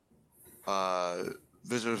Uh,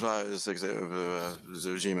 visualize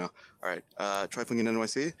Gmail. All right. Trifling in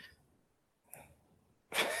NYC.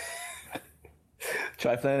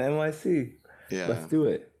 Trifling NYC. Let's Yeah. do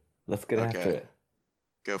it. Let's get after Okay. it.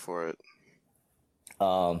 Go for it.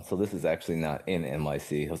 So this is actually not in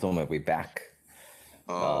NYC. I was on my way back.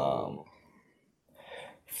 Oh.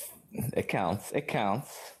 It counts. It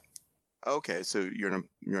counts. Okay. So you're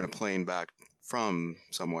in a plane back from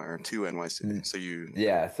somewhere to NYC. So you.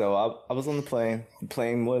 Yeah, so I was on the plane. The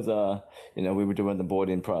plane was we were doing the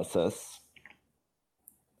boarding process.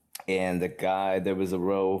 And the guy, there was a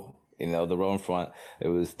row, the row in front. It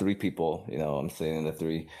was three people, I'm sitting in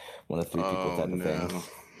one of three people Oh type of thing. no.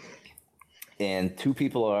 And two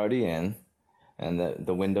people are already in, and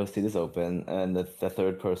the window seat is open, and the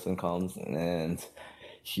third person comes, and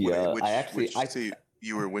Wait. I Which actually, seat?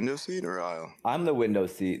 You were window seat or aisle? I'm the window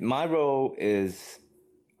seat. My row is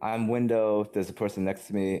I'm window. There's a person next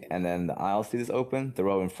to me, and then the aisle seat is open. The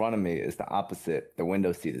row in front of me is the opposite. The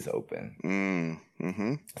window seat is open.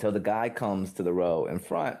 Mm-hmm. So the guy comes to the row in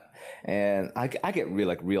front, and I get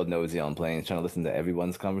real nosy on planes, trying to listen to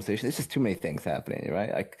everyone's conversation. It's just too many things happening,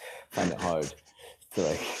 right? I find it hard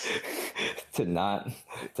to to not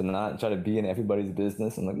to not try to be in everybody's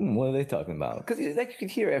business. I'm like, what are they talking about? Because you can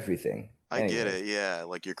hear everything. I get Anyways, it. Yeah.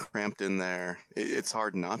 Like you're cramped in there. It's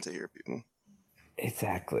hard not to hear people.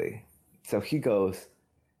 exactly. So he goes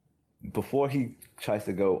before he tries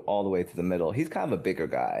to go all the way to the middle. He's kind of a bigger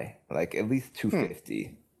guy, like at least Hmm.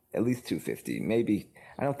 250, at least 250. Maybe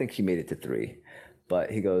I don't think he made it to three, but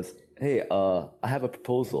he goes, "Hey, I have a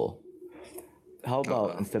proposal. How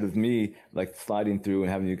about Uh-oh. instead of me like sliding through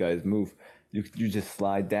and having you guys move, you just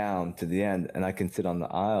slide down to the end, and I can sit on the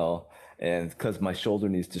aisle, and because my shoulder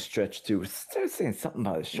needs to stretch too." Started saying something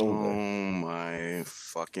about his shoulder. Oh my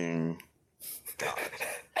fucking God.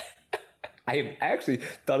 I actually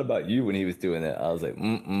thought about you when he was doing it. I was like,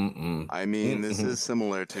 I mean, this is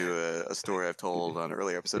similar to a story I've told on an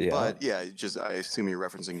earlier episode, yeah. but yeah, just I assume you're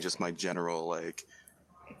referencing just my general like,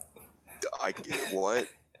 I what?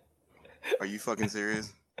 Are you fucking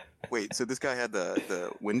serious? Wait, so this guy had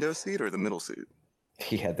the window seat or the middle seat?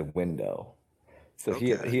 He had the window. So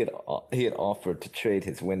Okay, he had offered to trade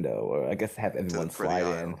his window, or I guess have everyone for the slide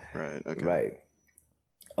in. aisle, right? Okay. Right.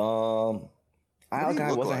 Um, What do aisle you guy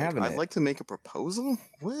look wasn't like? having I'd it. like to make a proposal.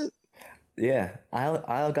 What? Yeah,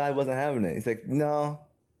 aisle guy wasn't having it. He's like, no,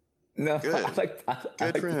 no. Good, I good like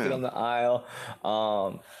for to sit on him. the aisle.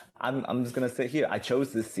 I'm just gonna sit here. I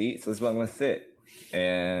chose this seat, so this is where I'm gonna sit.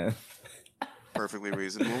 And Perfectly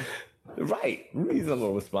reasonable. right,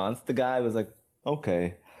 reasonable response. The guy was like,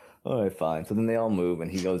 okay. All right, fine. So then they all move, and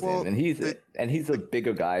he goes in, Well, and the he's a the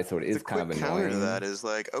bigger guy, so it the is kind quick of counter to that annoying. is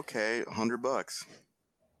like, okay, $100.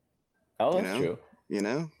 Oh, You that's know,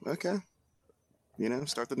 true. okay.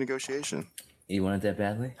 Start the negotiation. You want it that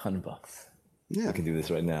badly? $100. We Yeah. can do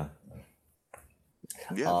this right now.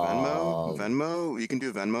 Yeah, Um, Venmo. You can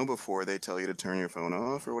do Venmo before they tell you to turn your phone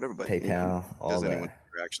off or whatever. But PayPal, all does anyone that.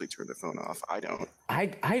 ever actually turn their phone off? I don't.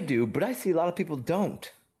 I do, but I see a lot of people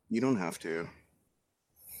don't. You don't have to.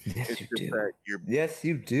 Yes, It's you just do. that your Yes,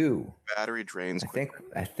 you do. battery drains quicker,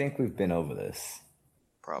 I think we've been over this. You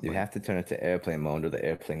probably. have to turn it to airplane mode or the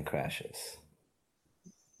airplane crashes.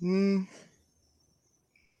 Hmm.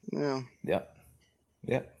 Yeah. Yep.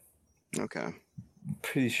 Yep. Okay.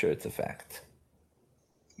 Pretty sure it's a fact.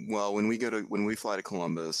 Well, when we fly to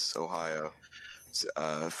Columbus, Ohio,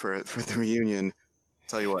 for the reunion,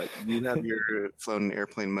 tell you what, you have your phone in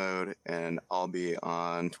airplane mode, and I'll be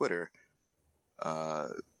on Twitter. Uh,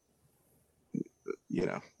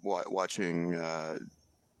 watching I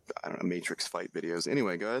don't know, Matrix fight videos.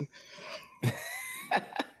 Anyway, go ahead.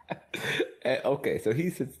 Okay, so he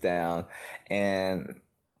sits down, and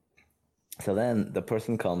so then the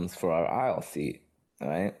person comes for our aisle seat, all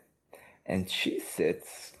right? And she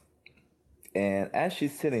sits, and as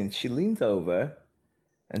she's sitting, she leans over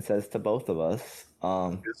and says to both of us,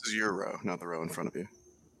 This is your row, not the row in front of you.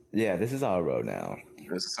 yeah, this is our row now.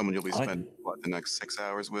 This is someone you'll be Aren't, spending what the next 6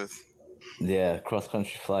 hours with. yeah, cross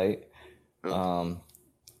country flight. Ugh.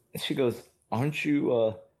 She goes, aren't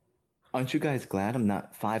you guys glad I'm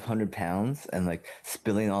not 500 pounds and like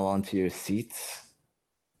spilling all onto your seats?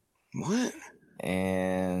 What?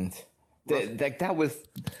 And Rough, that was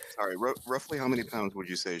sorry, roughly how many pounds would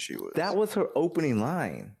you say she that was? was her opening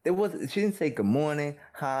line. She didn't say good morning,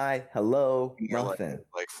 hi, hello, More nothing.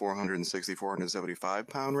 like 460, 475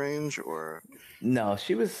 pound range, or No,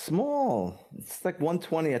 she was small. It's like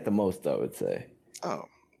 120 at the most, I would say. oh,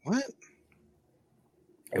 what?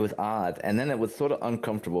 It was odd, and then it was sort of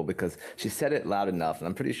uncomfortable because she said it loud enough, and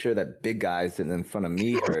I'm pretty sure that big guy sitting in front of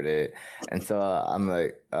me heard it, and so I'm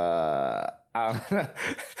like, I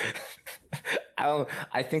don't,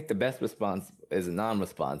 I think the best response is a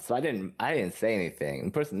non-response. So I didn't say anything.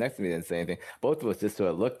 The person next to me didn't say anything. Both of us just sort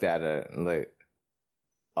of looked at her and like,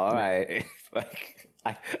 all right, like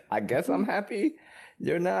I guess I'm happy.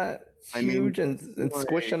 You're not I mean, huge and like,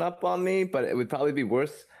 squishing up on me, but it would probably be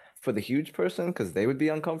worse for the huge person because they would be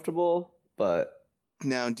uncomfortable. But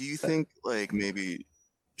now, do you think like maybe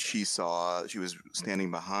she was standing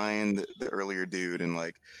behind the earlier dude and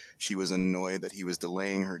like she was annoyed that he was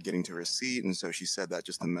delaying her getting to her seat, and so she said that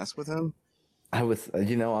just to mess with him? I was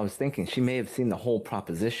thinking she may have seen the whole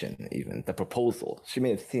proposition, even the proposal. Oh, She may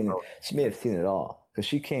have seen it all because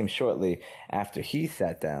she came shortly after he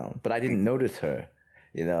sat down, but I didn't notice her,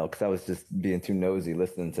 because I was just being too nosy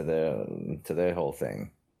listening to their whole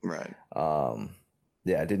thing. right. Um,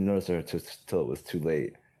 yeah, I didn't notice her till it was too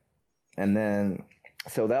late. And then,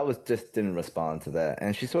 so that was just didn't respond to that.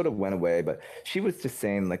 And she sort of went away, but she was just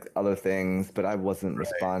saying like other things, but I wasn't Right.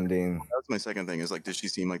 responding. That's my second thing is like, does she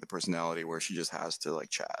seem like the personality where she just has to like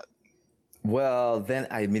chat? Well, then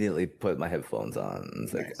I immediately put my headphones on.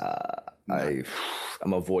 It's like, Nice. Nice.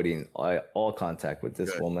 I'm avoiding all contact with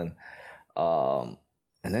this Good. woman. Um,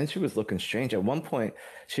 and then she was looking strange. At one point,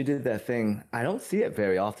 she did that thing. I don't see it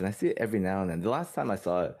very often. I see it every now and then. The last time I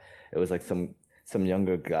saw it, it was like some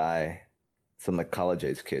younger guy, some like college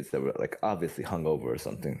age kids that were like obviously hungover or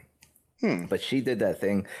something. Hmm. But she did that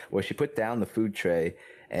thing where she put down the food tray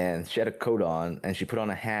and she had a coat on and she put on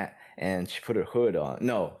a hat and she put her hood on.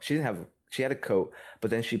 No, she didn't have, she had a coat,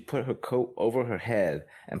 but then she put her coat over her head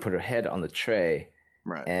and put her head on the tray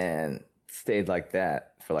Right. and stayed like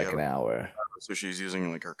that for like Yeah. an hour. So she's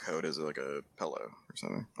using like her coat as like a pillow or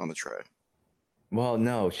something on the tray. Well,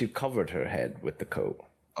 no, she covered her head with the coat.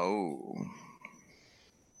 Oh.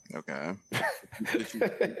 Okay. Did she do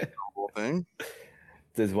the whole thing?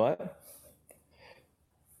 Does what?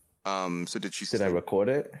 So did she Did I sleep? record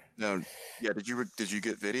it? No. Yeah. Did you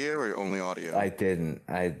get video or only audio? I didn't.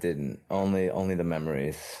 I didn't. Only the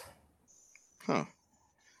memories. Huh.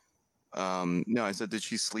 No, I said, did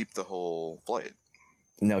she sleep the whole flight?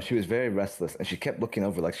 No, she was very restless and she kept looking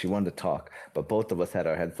over like she wanted to talk, but both of us had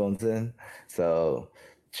our headphones in, so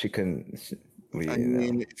she couldn't. I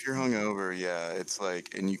mean, if you're hungover, yeah, it's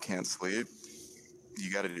like, and you can't sleep,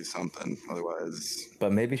 you got to do something. Otherwise,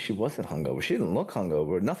 But maybe she wasn't hungover. She didn't look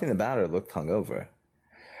hungover. Nothing about her looked hungover.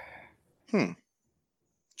 hmm.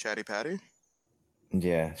 Chatty Patty?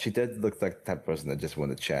 Yeah, she did look like the type of person that just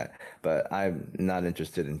wanted to chat, but I'm not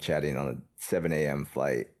interested in chatting on a 7 a.m.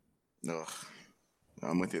 flight. Ugh. No,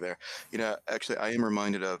 I'm with you there. Actually, I am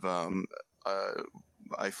reminded of uh,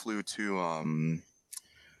 I flew to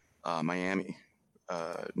Miami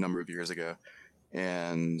a number of years ago,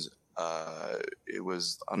 and it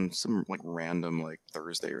was on some like random like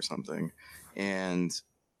Thursday or something, and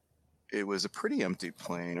it was a pretty empty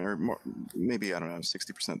plane, or more, maybe I don't know,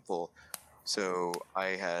 60% full. So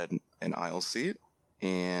I had an aisle seat,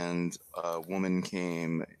 and a woman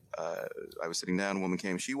came. I was sitting down. A woman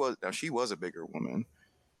came. She was a bigger woman,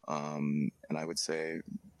 and I would say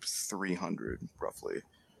 300 roughly.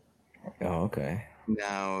 Oh, okay.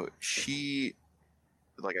 Now I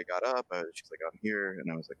got up. She's like, I'm here,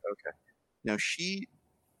 and I was like, okay. Now she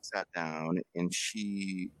sat down and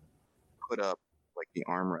she put up like the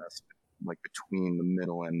armrest like between the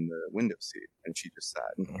middle and the window seat, and she just sat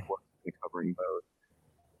and she wasn't covering both.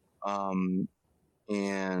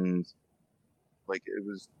 And like I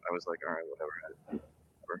was like, all right, whatever.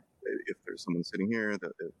 If there's someone sitting here,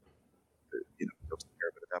 they'll take care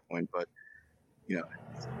of it at that point. But you know,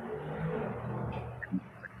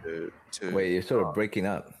 to Wait, you're sort of breaking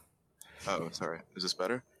up. oh, sorry, is this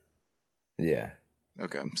better? Yeah.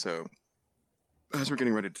 Okay, so as we're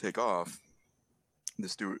getting ready to take off,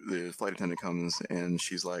 the flight attendant comes and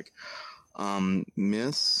she's like,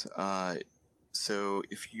 Miss, so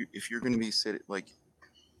if you're going to be sitting like,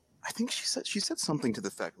 I think she said something to the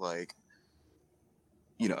effect like,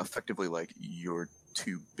 effectively like you're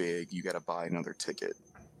too big, you got to buy another ticket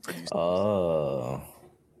for these. Oh.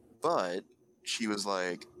 But she was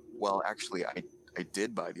like, well, actually, I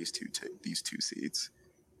did buy these two seats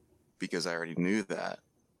because I already knew that,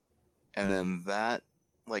 and then that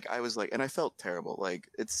like I was like, and I felt terrible. Like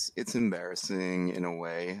it's embarrassing in a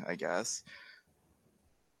way, I guess.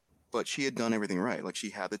 But she had done everything right. Like she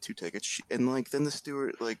had the two tickets, and like then the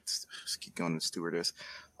steward, like just keep going to stewardess.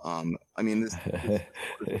 I mean this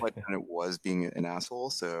flight attendant was being an asshole.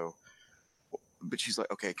 So, but she's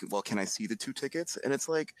like, okay, well, can I see the two tickets? And it's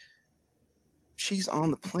like she's on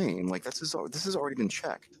the plane. Like this has already been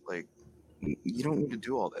checked. Like you don't need to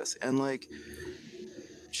do all this. And like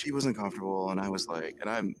she wasn't comfortable, and I was like, and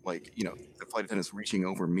I'm like, the flight attendant's reaching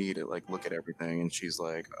over me to like look at everything, and she's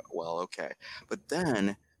like, well, okay. But then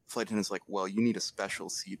the flight attendant's like, well, you need a special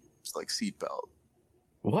seat belt,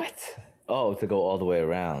 What? Oh, to go all the way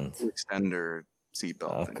around. extender seat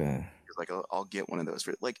belt thing. Okay. He's like, I'll get one of those.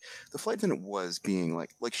 Like the flight attendant was being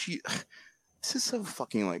like she. This is so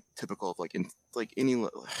fucking like typical of like in like any.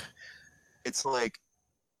 It's like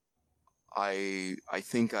I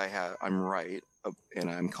think I'm right, and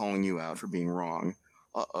I'm calling you out for being wrong.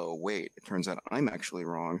 Uh-oh, wait, it turns out I'm actually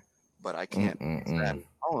wrong, but I can't fix that and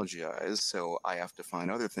apologize, so I have to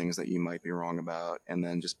find other things that you might be wrong about and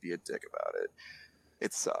then just be a dick about it.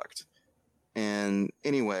 It sucked. And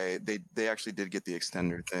anyway, they actually did get the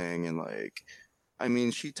extender thing, and like, I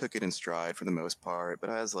mean, she took it in stride for the most part,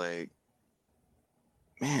 but I was like,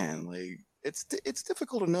 man, like it's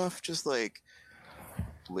difficult enough just like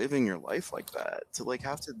living your life like that to like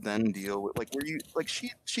have to then deal with like where you like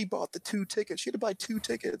she bought the 2 tickets. She had to buy 2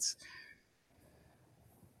 tickets,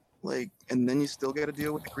 like, and then you still got to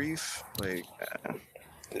deal with the grief, like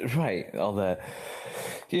Right, all that,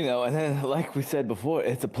 and then like we said before,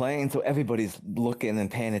 it's a plane, so everybody's looking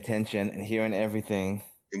and paying attention and hearing everything.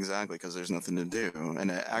 exactly, because there's nothing to do.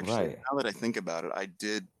 And actually, Right. now that I think about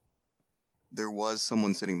it, there was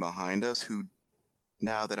someone sitting behind us who,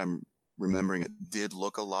 now that I'm remembering it, did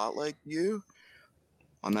look a lot like you.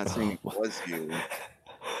 I'm not saying it was you,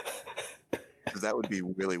 because that would be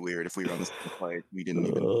really weird if we were on the same flight. We didn't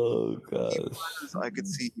even. Oh gosh. I could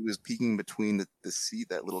see he was peeking between the seat,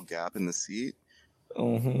 that little gap in the seat.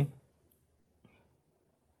 Mm-hmm.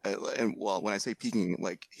 And well, when I say peeking,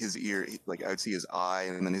 like his ear, like I would see his eye,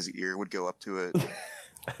 and then his ear would go up to it,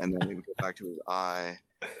 and then it would go back to his eye.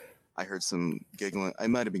 I heard some giggling. I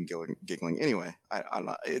might have been giggling. Anyway, I don't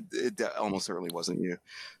know. It almost certainly wasn't you.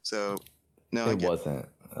 So no, It wasn't.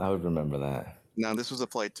 I would remember that. now this was a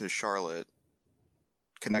flight to Charlotte,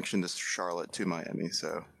 connection to Charlotte to Miami.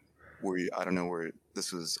 So I don't know where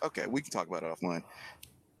this was. Okay, we can talk about it offline.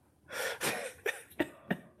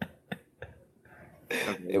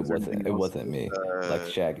 Okay, It wasn't. It wasn't me. Like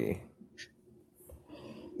Shaggy.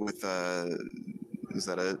 With is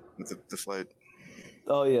that it? With the flight?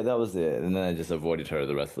 Oh yeah, that was it. And then I just avoided her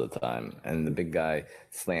the rest of the time. And the big guy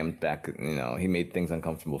slammed back. He made things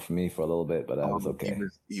uncomfortable for me for a little bit, but I was okay.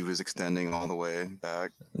 He was extending all the way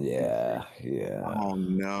back. Yeah. Oh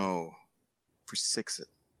no, for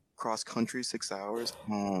cross country 6 hours.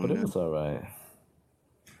 Oh, but it was all right.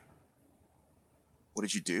 What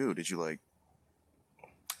did you do? Did you like?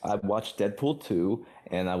 I watched Deadpool 2,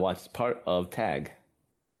 and I watched part of Tag,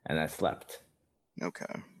 and I slept. Okay.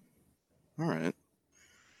 All right.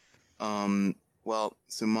 Well,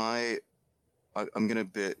 so I'm gonna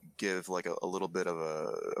give like a little bit of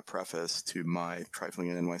a preface to my trifling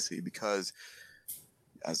in NYC, because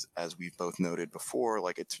as we've both noted before,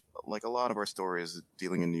 like it's like a lot of our stories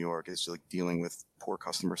dealing in New York is like dealing with poor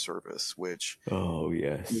customer service, which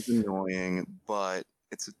is annoying, but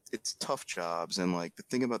it's tough jobs. And like the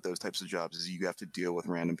thing about those types of jobs is you have to deal with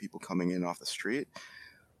random people coming in off the street.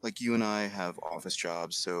 Like you and I have office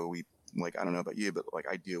jobs, so we, like, I don't know about you, but like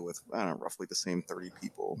I deal with, I don't know, roughly the same 30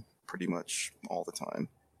 people pretty much all the time.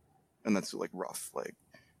 And that's like rough. Like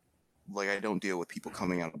I don't deal with people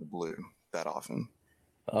coming out of the blue that often.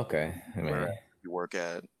 Okay. I mean, you work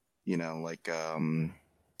at, like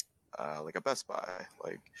a Best Buy,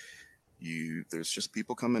 like there's just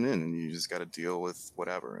people coming in and you just got to deal with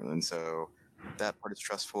whatever. And so that part is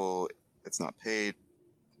stressful. It's not paid.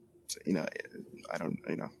 I don't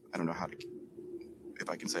know how to, if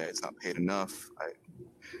I can say it's not paid enough.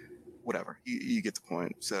 Whatever. You get the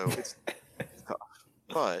point. So it's tough.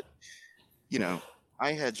 But,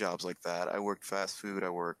 I had jobs like that. I worked fast food. I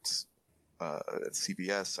worked at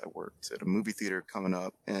CBS. I worked at a movie theater coming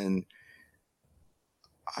up, and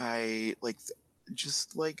I like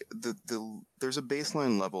just like there's a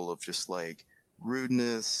baseline level of just like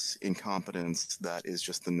rudeness, incompetence that is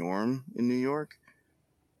just the norm in New York.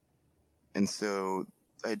 And so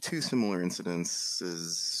I had 2 similar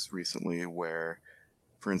incidences recently where,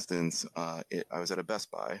 for instance, I was at a Best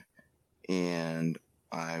Buy and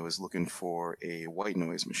I was looking for a white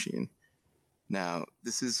noise machine. Now,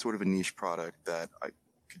 this is sort of a niche product that I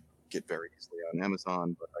could get very easily on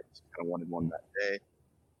Amazon, but I just kind of wanted one that day.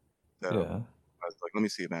 So I was like, let me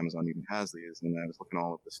see if Amazon even has these. And I was looking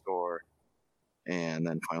all over the store, and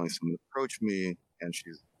then finally someone approached me, and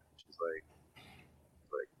she's like,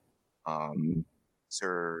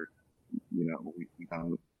 sir, we don't, we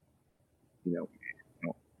don't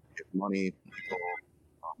give money to people.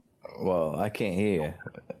 Well, I can't hear you.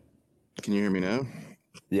 Can you hear me now?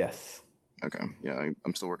 Yes. Okay. Yeah,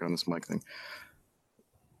 I'm still working on this mic thing.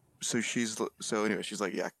 So anyway, she's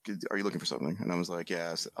like, "Yeah, are you looking for something?" And I was like,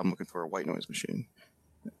 "Yes, I'm looking for a white noise machine."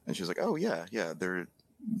 And she's like, "Oh yeah, yeah, they're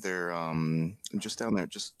just down there.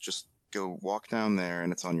 Just go walk down there,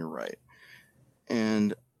 and it's on your right."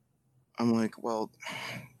 And I'm like, "Well,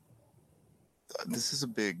 this is a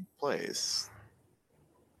big place."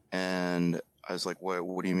 And I was like,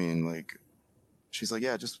 "What do you mean?" Like, she's like,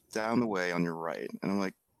 "Yeah, just down the way on your right." And I'm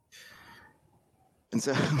like, and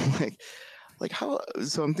so I'm like how?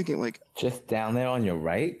 So I'm thinking like, Just down there on your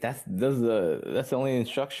right? That's the only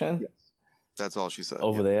instruction? yes, that's all she said.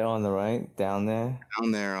 Over Yep, there on the right? Down there?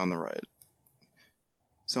 down there on the right.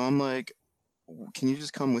 So I'm like, "Can you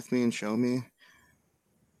just come with me and show me?"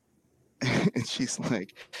 And she's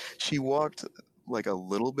like, she walked like a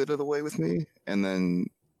little bit of the way with me, and then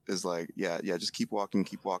is like, "Yeah, yeah, just keep walking,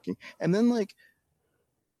 keep walking." And then like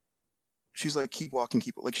she's like, "Keep walking,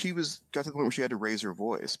 keep," like she was got to the point where she had to raise her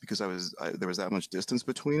voice because there was that much distance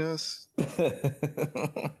between us.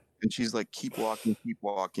 And she's like, keep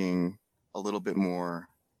walking a little bit more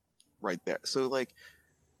right there. So like,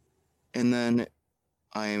 and then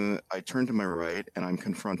I turn to my right and I'm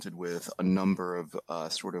confronted with a number of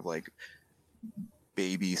sort of like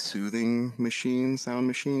baby soothing machines, sound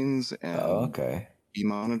machines, Oh, and okay.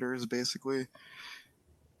 monitors basically.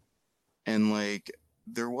 And like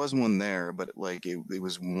there was one there, but like it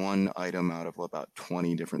was one item out of about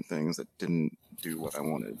 20 different things that didn't do what I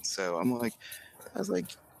wanted. So I was like,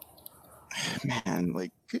 man,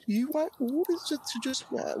 like, could you what is just to just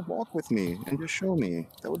walk with me and just show me?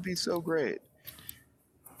 That would be so great,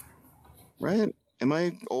 right? Am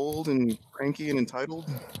I old and cranky and entitled?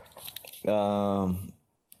 Um,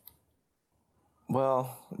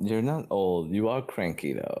 well, you're not old. You are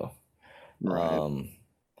cranky though. Right. Um,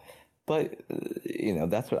 but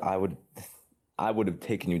that's what I would have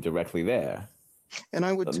taken you directly there. And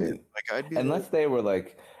I would I too. mean, Like, I'd be like, unless they were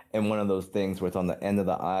like in one of those things where it's on the end of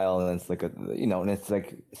the aisle and it's like and it's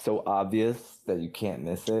like so obvious that you can't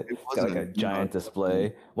miss it. it It's got like wasn't. a No, it giant wasn't.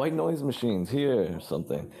 display, white noise machines here or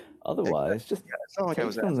something. Otherwise, just Yeah, it's not like I take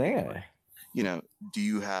was from asking, there. you know, do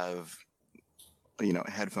you have,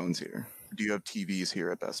 headphones here? Do you have TVs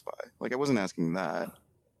here at Best Buy? Like, I wasn't asking that.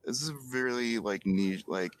 This is really like niche,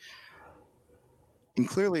 like, and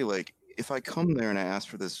clearly, like, if I come there and I ask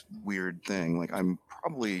for this weird thing, like, I'm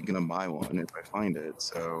probably gonna buy one if I find it.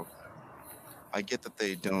 So I get that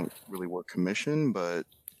they don't really work commission, but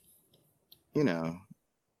you know,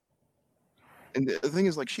 and the thing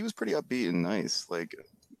is, like, she was pretty upbeat and nice. Like,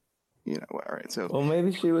 all right. So Well,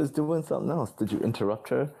 maybe she was doing something else. Did you interrupt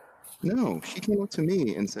her? no, she came up to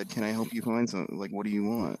me and said, "Can I help you find something? Like, what do you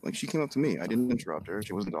want?" Like, she came up to me. I didn't interrupt her.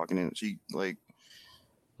 She wasn't talking. And she like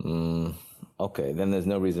Mm, okay, then there's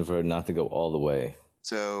no reason for her not to go all the way.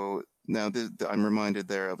 so now I'm reminded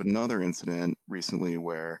there of another incident recently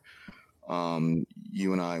where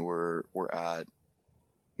you and I were at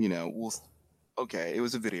well, okay, it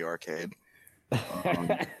was a video arcade. Um,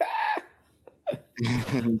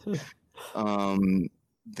 and,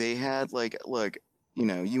 they had like look,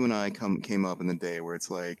 you and I came up in the day where it's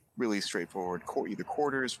like really straightforward, either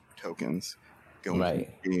quarters, tokens, go into the Right.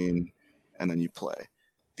 machine, and then you play.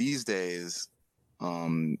 These days,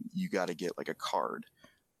 you got to get like a card,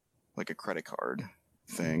 like a credit card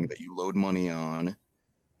thing that you load money on,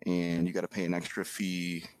 and you got to pay an extra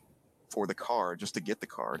fee for the card just to get the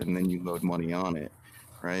card, and then you load money on it,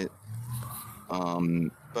 right?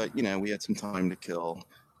 But we had some time to kill,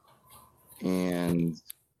 and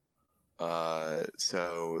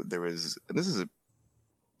so there was. And this is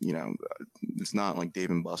it's not like Dave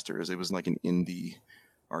and Buster's. It was like an indie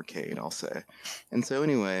arcade, I'll say. And so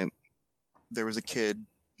anyway, there was a kid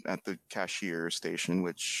at the cashier station,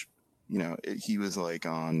 which he was like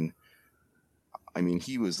on. I mean,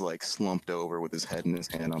 he was like slumped over with his head in his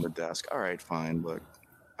hand on the desk. All right, fine. Look,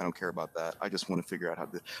 I don't care about that. I just want to figure out how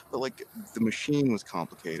to. But like the machine was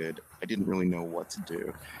complicated. I didn't really know what to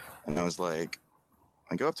do, and I was like,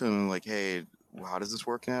 I go up to him and I'm like, hey, how does this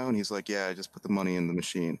work now? And he's like, yeah, I just put the money in the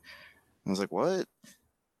machine. I was like, what?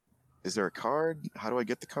 Is there a card? How do I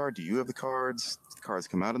get the card? Do you have the cards? The cards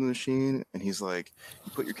come out of the machine. And he's like,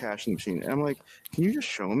 you put your cash in the machine. And I'm like, can you just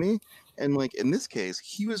show me? And like in this case,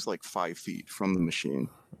 he was like 5 feet from the machine.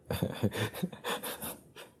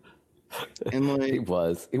 And He like,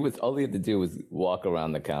 was. He was. All he had to do was walk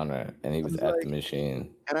around the counter, and he I was was at the like,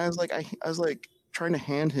 machine. and I was like trying to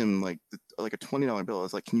hand him like a $20 bill. I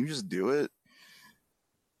was like, can you just do it?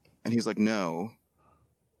 And he's like, no,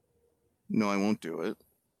 I won't do it.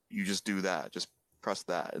 You just do that. Just press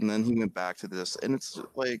that, and then he went back to this, and it's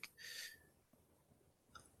like,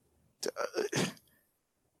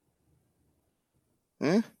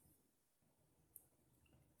 eh?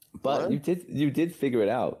 But What? you did figure it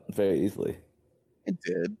out very easily. I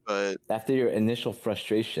did, but After your initial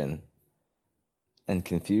frustration and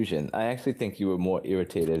confusion, I actually think you were more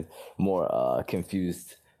irritated, more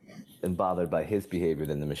confused and bothered by his behavior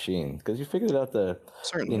than the machine, because you figured out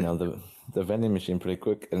certainly. the vending machine pretty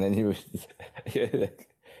quick, and then you were you're like,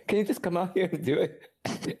 can you just come out here and do it?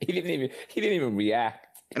 He didn't even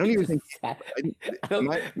react. I don't He even just think. sat, I, I don't,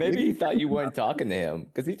 am I, maybe he thought you weren't talking to him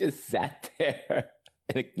because he just sat there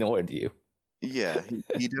and ignored you. yeah,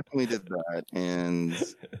 he definitely did that, and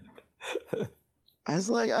I was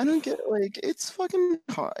like, I don't get, like, it's fucking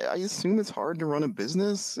hard. I assume it's hard to run a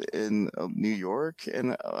business in New York,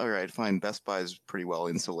 and all right, fine, Best Buy is pretty well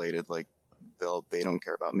insulated, like they don't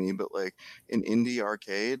care about me, but like an indie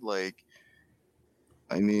arcade, like,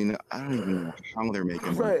 I mean, I don't even know how they're making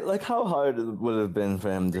money. Right, like how hard it would have been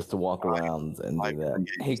for him just to walk around and do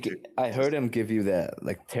that. I heard him give you that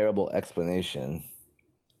like terrible explanation.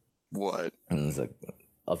 What? And it's like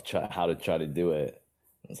how to try to do it.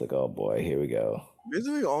 It's like, oh boy, here we go.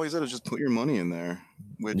 Basically, all he said is just put your money in there.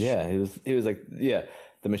 Which yeah, he was like, yeah,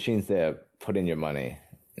 the machine's there. Put in your money.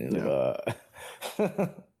 And he's like, I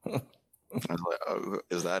was like, oh,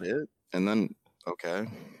 is that it? And then okay,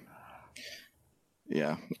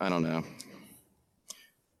 yeah, I don't know.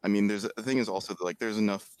 I mean, the thing is also like there's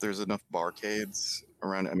enough barcades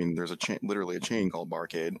around. I mean, there's literally a chain called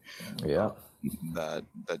Barcade. Yeah. That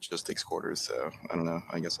just takes quarters. So I don't know.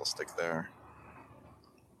 I guess I'll stick there.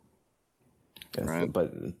 Yes, right.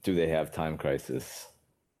 But do they have Time Crisis?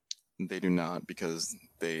 They do not, because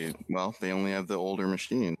they only have the older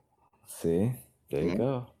machine. See, there you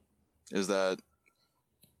go. Was that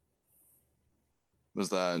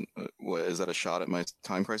what? Is that a shot at my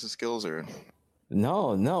Time Crisis skills or?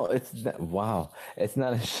 No, it's not, wow. It's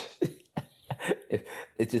not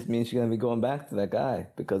it just means you're gonna be going back to that guy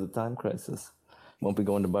because of Time Crisis. Won't be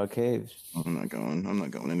going to Barcade. I'm not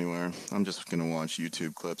going anywhere. I'm just gonna watch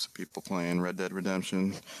YouTube clips of people playing Red Dead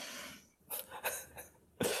Redemption.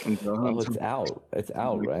 Oh, it's out. It's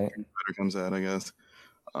out, right? Better comes out, I guess.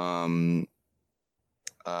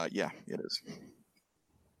 Yeah, it is.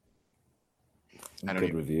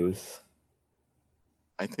 Good reviews.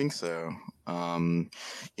 I think so. You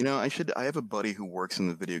know, I have a buddy who works in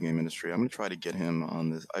the video game industry. I'm gonna try to get him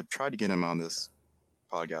on this. I've tried to get him on this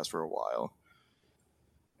podcast for a while,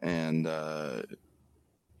 and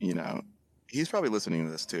you know, he's probably listening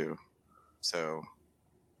to this too. So,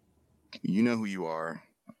 you know who you are.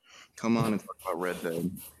 Come on and talk about Red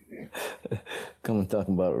Dead. Come and talk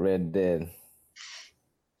about Red Dead.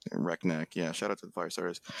 Wreckneck, yeah. Shout out to the fire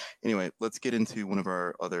starters. Anyway, let's get into one of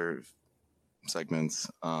our other segments.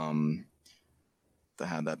 The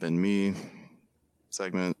Had That Been Me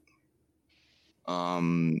segment.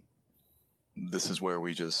 This is where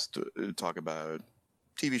we just talk about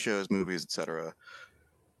TV shows, movies, etc.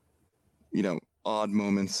 You know, odd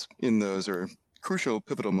moments in those, or crucial,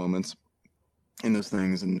 pivotal moments in those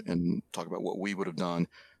things, and talk about what we would have done.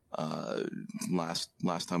 Last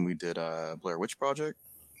time we did Blair Witch Project.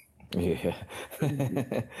 Yeah.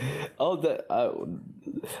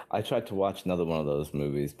 I tried to watch another one of those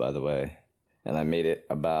movies, by the way, and I made it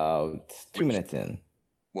about 2 minutes in.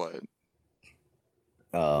 What?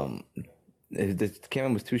 The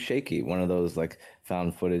camera was too shaky. One of those like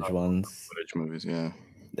found footage ones. Footage movies, yeah.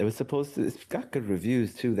 It was supposed to. It's got good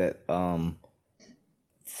reviews too. That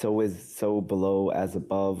so below as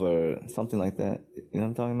above or something like that. You know what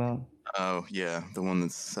I'm talking about? Oh yeah, the one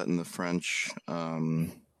that's set in the French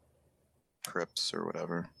crypts or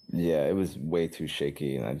whatever. Yeah, it was way too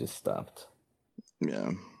shaky, and I just stopped. Yeah,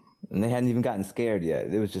 and they hadn't even gotten scared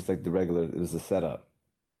yet. It was just like the regular. It was a setup.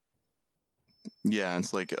 Yeah,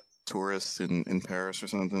 it's like tourists in Paris or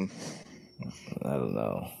something. I don't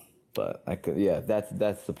know, but I could. Yeah,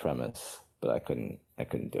 that's the premise, but I couldn't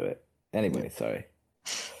do it. Anyway, sorry.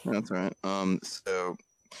 No, that's all right. So,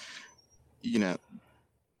 you know,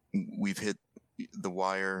 we've hit the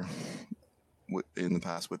wire in the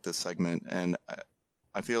past with this segment, and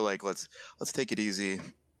I feel like let's take it easy.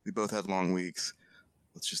 We both had long weeks.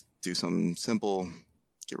 Let's just do something simple,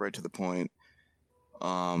 get right to the point.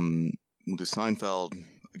 We'll do Seinfeld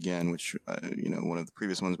again, which you know, one of the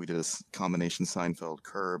previous ones we did a combination Seinfeld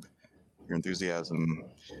Curb Your Enthusiasm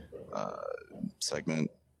segment.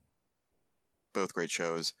 Both great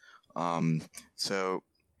shows. So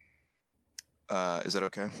is that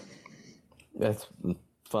okay? That's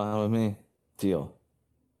fine with me. Deal.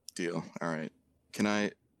 All right. Can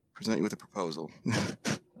I present you with a proposal?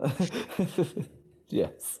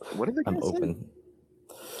 Yes, What did the guy I'm say? open.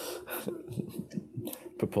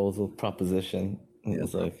 Proposition. Yeah.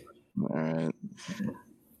 It's like All right.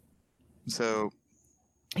 So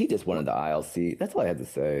he just wanted the aisle seat. That's all I had to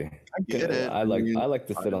say. I get it. I like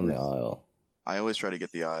to I sit on the always, aisle. I always try to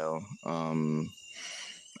get the aisle.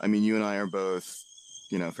 I mean, you and I are both,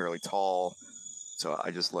 fairly tall, so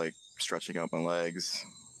I just like stretching out my legs.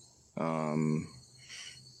 Um,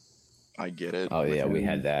 I get it Oh with yeah, we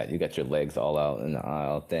had him. that. You got your legs all out in the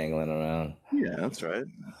aisle, dangling around. Yeah, that's right.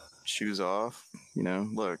 Shoes off.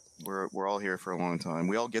 Look, we're all here for a long time.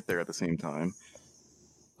 We all get there at the same time.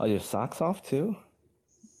 Oh, your socks off too?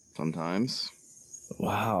 Sometimes.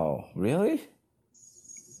 Wow, really?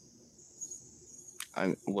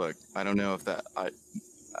 Look. I don't know if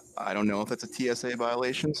I don't know if that's a TSA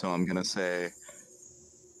violation, so I'm gonna say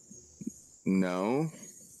no.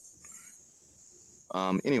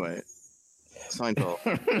 Anyway,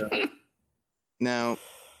 Seinfeld. Now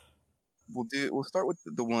we'll start with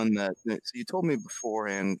the one that. So you told me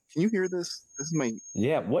beforehand. Can you hear this? This is my.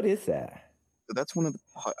 Yeah, what is that? That's one of the.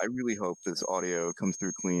 I really hope this audio comes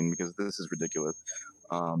through clean because this is ridiculous.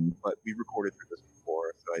 But we recorded through this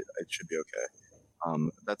before, so it should be okay.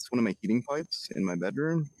 That's one of my heating pipes in my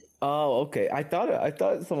bedroom. Oh, okay. I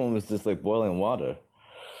thought someone was just like boiling water.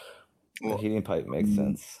 The Well, heating pipe makes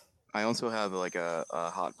sense. I also have like a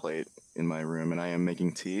hot plate in my room, and I am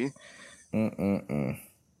making tea. Mm-mm-mm.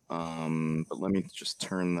 But let me just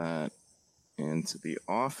turn that into the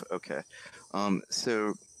off. Okay.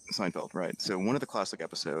 So Seinfeld, right? So one of the classic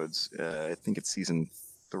episodes, I think it's season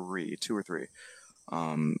 2 or 3.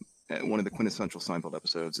 One of the quintessential Seinfeld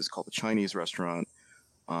episodes is called The Chinese Restaurant.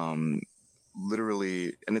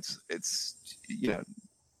 Literally, and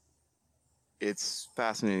it's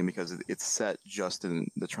fascinating because it's set just in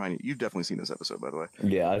the Chinese. You've definitely seen this episode, by the way.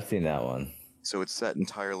 Yeah, I've seen that one. So it's set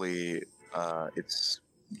entirely. It's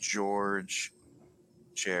George,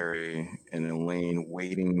 Jerry, and Elaine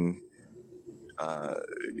waiting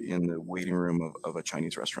in the waiting room of a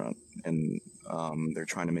Chinese restaurant, and they're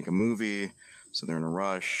trying to make a movie, so they're in a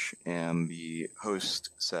rush. And the host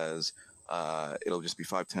says it'll just be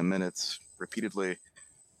 5-10 minutes repeatedly.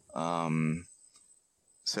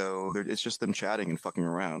 So it's just them chatting and fucking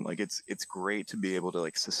around. Like it's great to be able to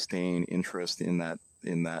like sustain interest in that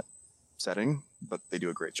setting, but they do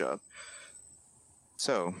a great job.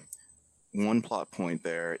 So one plot point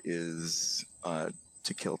there is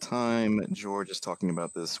to kill time. George is talking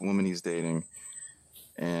about this woman he's dating,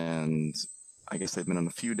 and I guess they've been on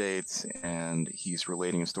a few dates, and he's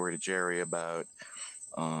relating a story to Jerry about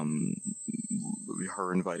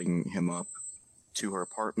her inviting him up to her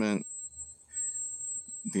apartment.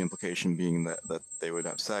 The implication being that they would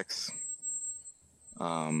have sex.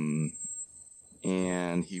 And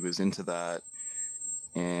he was into that,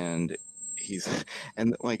 and he's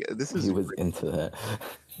and like this is He was into that.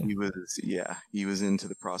 he was into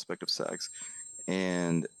the prospect of sex,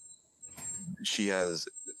 and she has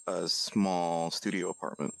a small studio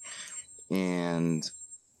apartment, and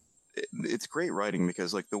it's great writing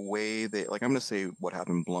because like the way they like I'm gonna say what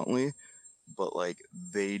happened bluntly, but like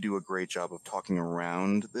they do a great job of talking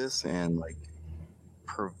around this and like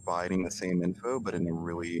providing the same info but in a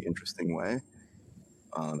really interesting way.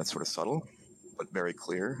 That's sort of subtle but very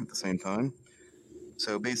clear at the same time.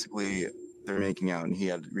 So basically they're making out, and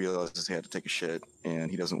he realizes he had to take a shit, and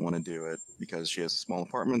he doesn't want to do it because she has a small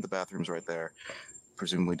apartment, the bathroom's right there.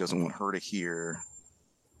 Presumably doesn't want her to hear.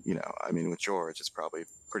 I mean, with George it's probably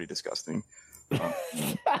pretty disgusting. And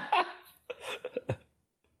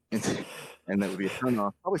that would be a turn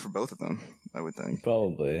off probably for both of them, I would think.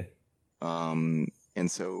 Probably. And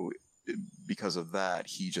so because of that,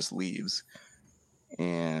 he just leaves,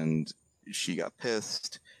 and she got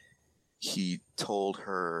pissed. He told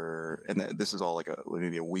her, and this is all like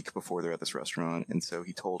maybe a week before they're at this restaurant, and so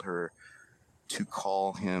he told her to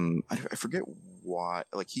call him. I forget why.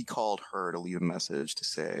 Like he called her to leave a message to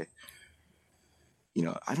say,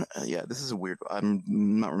 I don't. Yeah, this is a weird. I'm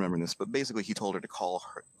not remembering this, but basically he told her to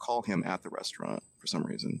call him at the restaurant for some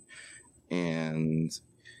reason, and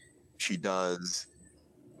she does.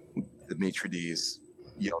 The maitre d's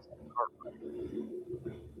yells.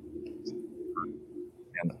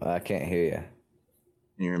 I can't hear you. Can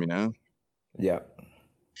you hear me now? Yeah.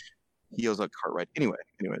 He yells out Cartwright. Anyway,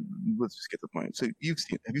 let's just get to the point. So have you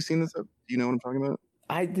seen this? Do you know what I'm talking about?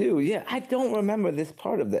 I do. Yeah, I don't remember this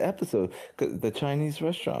part of the episode, the Chinese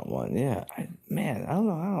restaurant one. Yeah, I don't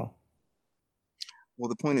know how. Well,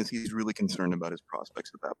 the point is he's really concerned about his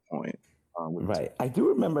prospects at that point. Right. I do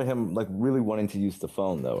remember him like really wanting to use the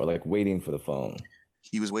phone though, or like waiting for the phone.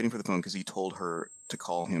 He was waiting for the phone because he told her to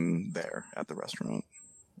call him there at the restaurant.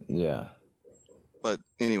 Yeah. But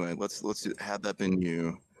anyway, had that been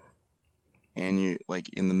you, and you like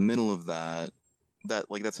in the middle of that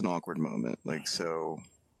like that's an awkward moment. Like, so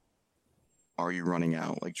are you running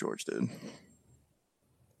out like George did?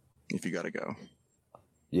 If you got to go,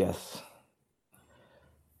 Yes.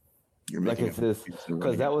 you're Like making a it's this, excuse and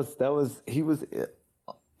because running out. he was,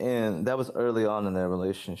 and that was early on in their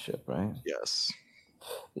relationship, right? Yes.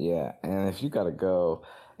 Yeah, and if you gotta go,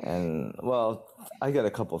 and well, I got a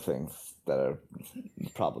couple things that are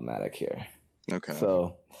problematic here. Okay.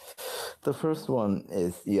 So, the first one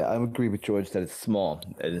is, yeah, I agree with George that it's small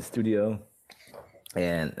in the studio,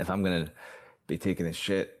 and if I'm gonna be taking a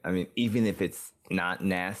shit, I mean, even if it's not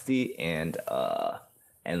nasty and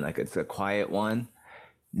like it's a quiet one,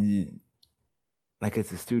 like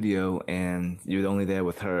it's a studio and you're only there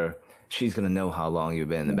with her, she's gonna know how long you've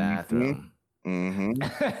been in the Mm-hmm. bathroom. Mm-hmm.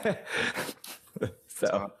 So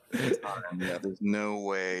Time. Yeah, there's no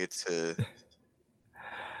way to.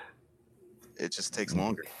 It just takes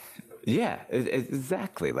longer. yeah,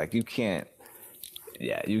 exactly. Like you can't.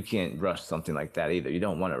 Yeah, you can't rush something like that either. You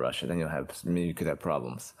don't want to rush it, then you'll have. I mean, you could have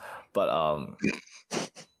problems. But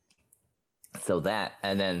so that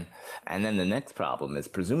and then the next problem is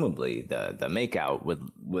presumably the makeout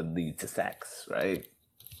would lead to sex, right?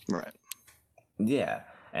 Right. Yeah,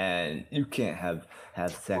 and you can't have Well,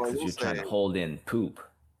 sex I as will you're trying to say, hold in poop.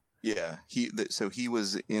 yeah, so he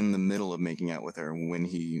was in the middle of making out with her when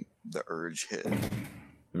the urge hit,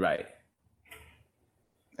 Right.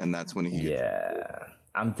 and that's when he. Yeah,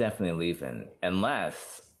 I'm definitely leaving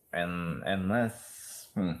unless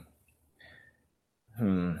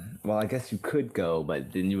well, I guess you could go,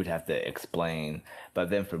 but then you would have to explain. But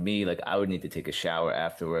then for me, like I would need to take a shower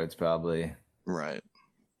afterwards probably. Right.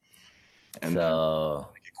 And then So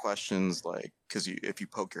questions like, because if you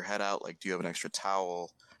poke your head out, like, do you have an extra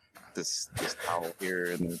towel? This towel here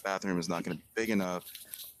in the bathroom is not going to be big enough.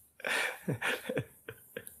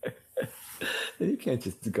 you can't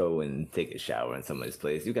just go and take a shower in somebody's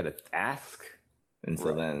place. You got to ask. And so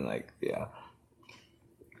Right. then like, yeah.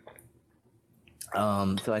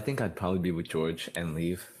 So I think I'd probably be with George and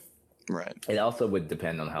leave. Right. It also would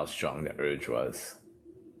depend on how strong the urge was.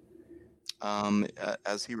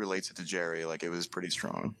 As he relates it to Jerry, like it was pretty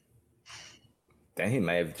strong. Then he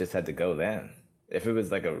might have just had to go then. If it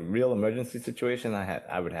was like a real emergency situation,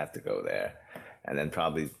 I would have to go there, and then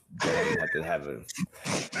probably then have to have a.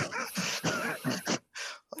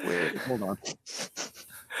 Wait, hold on.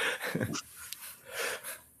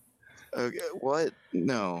 Okay, what?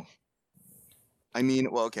 No. I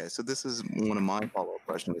mean, well, okay. So this is one of my follow-up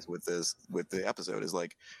questions with the episode is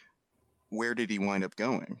like, where did he wind up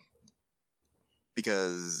going?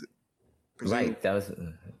 Because Right, that was.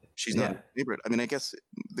 she's Yeah. not a favorite. I mean, I guess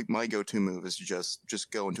my go-to move is to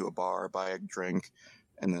just go into a bar, buy a drink,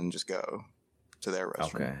 and then just go to their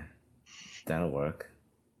restaurant. Okay, that'll work.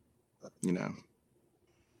 You know.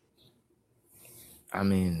 I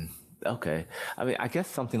mean, okay. I mean, I guess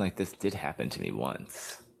something like this did happen to me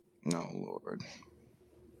once, No, Lord.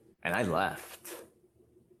 and I left.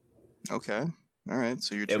 Okay. All right.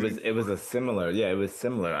 So you're. It was a similar, yeah, it was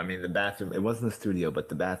similar. I mean, the bathroom, it wasn't a studio, but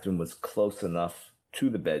the bathroom was close enough to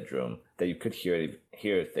the bedroom that you could hear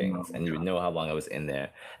things, and you would know how long I was in there.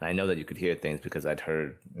 And I know that you could hear things because I'd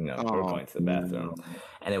heard, her going to the bathroom,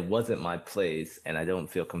 and it wasn't my place, and I don't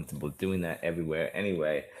feel comfortable doing that everywhere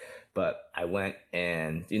anyway. But I went,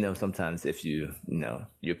 and sometimes if you're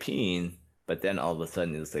peeing, but then all of a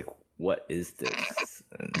sudden it's like, what is this?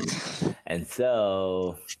 And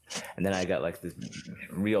so, and then I got like this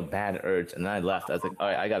real bad urge, and then I left. I was like, all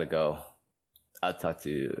right, I gotta go. I'll talk to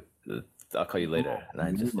you. I'll call you later. And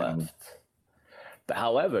I just left. But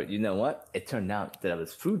however, you know what? It turned out that I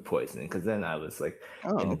was food poisoning because then I was like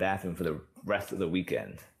in the bathroom for the rest of the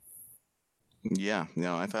weekend. Yeah,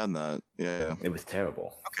 no, I've had that. Yeah. It was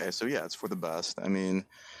terrible. Okay, so yeah, it's for the best. I mean,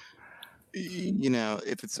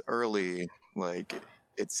 if it's early, like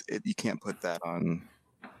you can't put that on,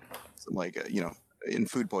 like in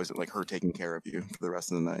food poison, like her taking care of you for the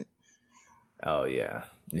rest of the night. Oh yeah,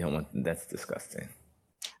 you don't want that's disgusting.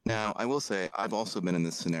 Now, I will say I've also been in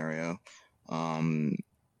this scenario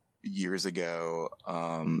years ago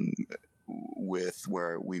with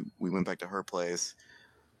where we went back to her place.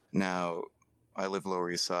 Now, I live Lower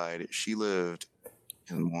East Side. She lived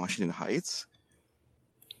in Washington Heights.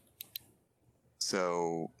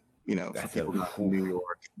 So, for people not from New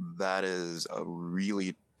York, that is a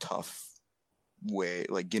really tough way.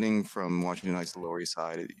 Like getting from Washington Heights to Lower East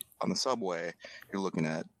Side on the subway, you're looking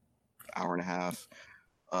at hour and a half.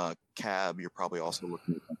 Cab, you're probably also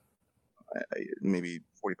looking at maybe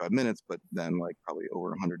 45 minutes, but then like probably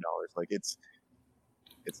over $100. Like it's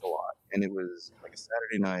it's a lot. And it was like a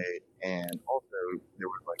Saturday night, and also there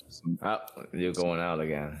was like some. Oh, you're going out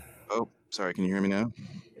again. Oh, sorry. Can you hear me now?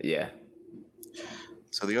 Yeah.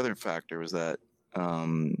 So the other factor was that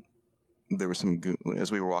um, there was some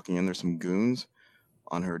as we were walking in, there's some goons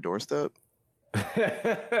on her doorstep.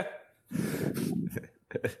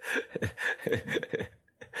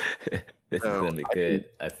 This is gonna be good.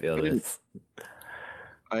 I feel this.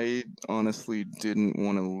 I honestly didn't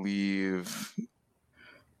want to leave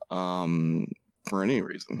for any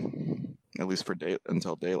reason, at least for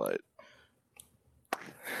until daylight.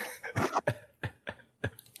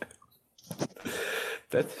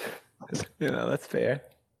 That's that's fair.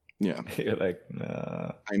 Yeah. You're like,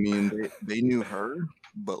 nah. I mean, they knew her,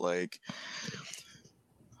 but like,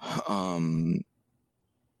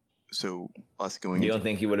 so us going. You don't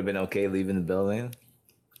think you would have been okay leaving the building?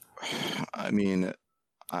 I mean,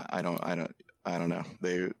 I don't know.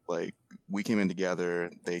 They like we came in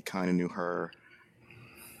together. They kind of knew her.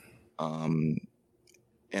 And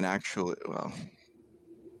actually, well,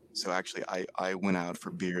 so actually, I went out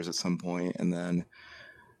for beers at some point, and then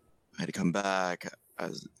I had to come back.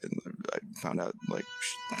 And I found out like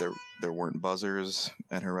there weren't buzzers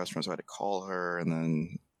at her restaurant, so I had to call her, and then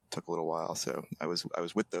it took a little while. So I was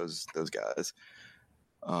with those guys.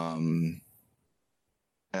 I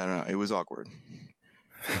don't know. It was awkward.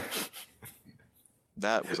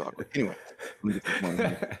 That was awkward. Anyway,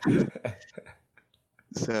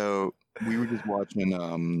 so we were just watching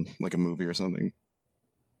like a movie or something,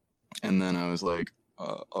 and then I was like,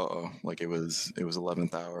 like it was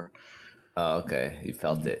 11th hour. Oh, okay. You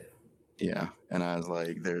felt it. Yeah, and I was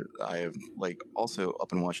like, I have like also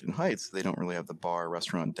up in Washington Heights, they don't really have the bar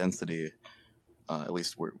restaurant density, at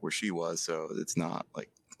least where she was. So it's not like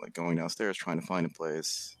going downstairs trying to find a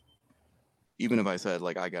place. Even if I said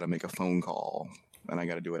like I got to make a phone call and I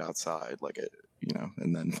got to do it outside, like it,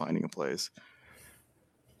 and then finding a place.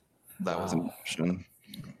 That was an option.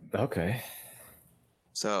 Okay.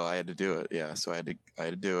 So I had to do it. Yeah. So I had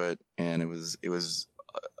to do it, and it was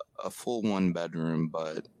a full 1-bedroom,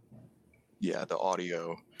 but yeah, the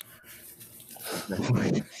audio.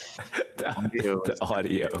 The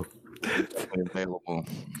audio available.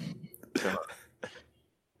 So,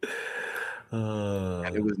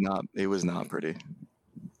 and it was not pretty.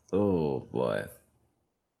 Oh boy.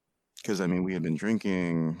 Because I mean, we had been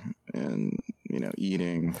drinking and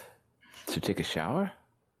eating. Did you take a shower?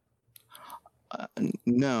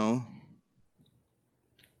 No.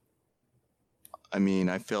 I mean,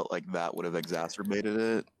 I felt like that would have exacerbated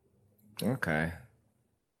it. Okay.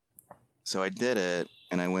 So I did it,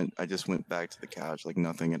 and I just went back to the couch like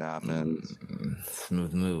nothing had happened.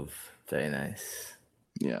 Smooth move. Very nice.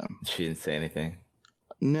 Yeah. She didn't say anything?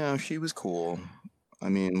 No, she was cool. I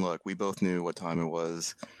mean, look, we both knew what time it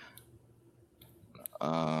was.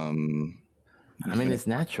 I mean, it's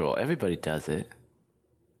natural. Everybody does it.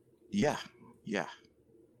 Yeah.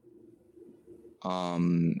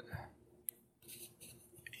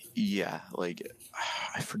 Yeah, like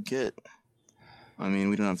I forget. I mean,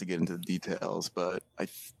 we don't have to get into the details, but I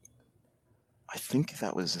think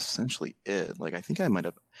that was essentially it. Like, I think I might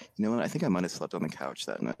have, I think I might have slept on the couch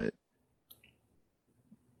that night,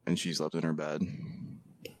 and she slept in her bed.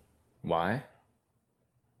 Why?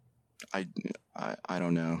 I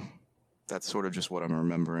don't know. That's sort of just what I'm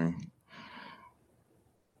remembering.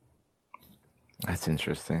 That's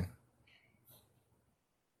interesting.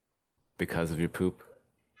 Because of your poop?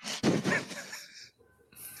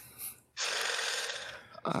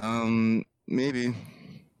 Maybe.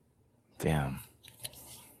 Damn.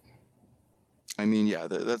 I mean, yeah,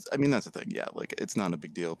 that's the thing. Yeah, like it's not a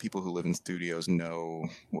big deal. People who live in studios know,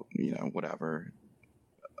 whatever.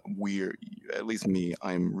 At least me,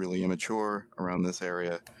 I'm really immature around this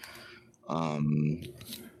area.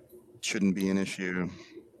 Shouldn't be an issue.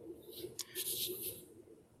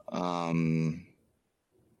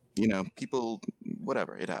 People,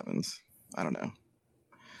 whatever, it happens. I don't know.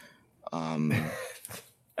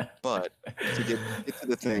 But to get to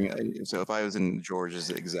the thing, so if I was in George's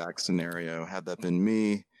exact scenario, had that been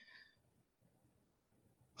me,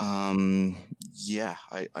 yeah,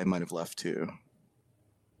 I might have left too.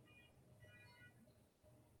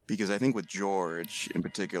 Because I think with George in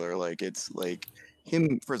particular, like it's like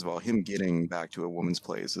him, first of all, him getting back to a woman's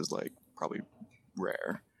place is like probably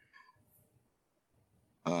rare.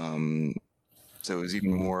 So it was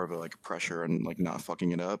even more of a like pressure and like not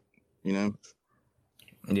fucking it up,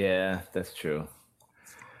 Yeah, that's true.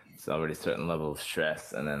 It's already a certain level of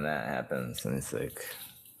stress, and then that happens, and it's like,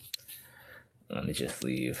 let me just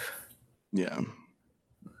leave. Yeah.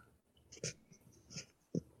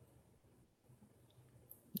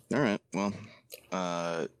 All right. Well,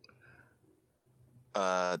 uh,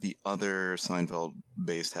 the other Seinfeld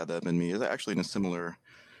based Had That Been Me is actually in a similar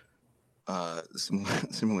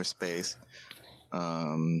space.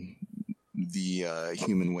 The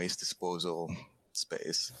human waste disposal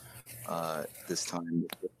space. This time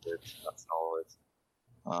it's not solids.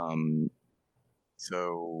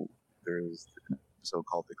 So there's an episode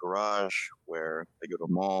called The Garage where they go to a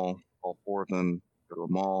mall. All four of them go to a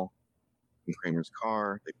mall. In Kramer's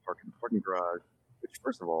car, they park in the parking garage. Which,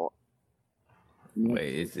 first of all,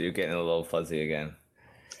 Wait, you're getting a little fuzzy again.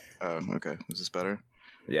 okay, is this better?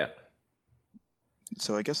 Yeah.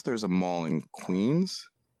 So I guess there's a mall in Queens,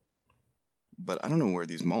 but I don't know where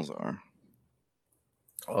these malls are.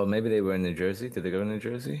 Oh, maybe they were in New Jersey. Did they go to New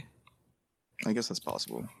Jersey? I guess that's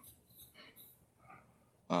possible.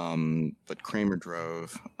 But Kramer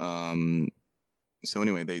drove. So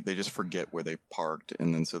anyway, they just forget where they parked,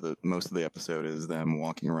 and then so most of the episode is them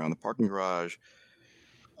walking around the parking garage,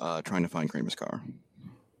 trying to find Kramer's car.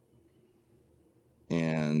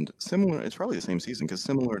 And similar, it's probably the same season because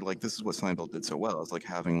similar, like this is what Seinfeld did so well. It's like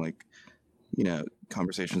having like,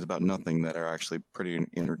 conversations about nothing that are actually pretty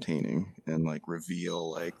entertaining and like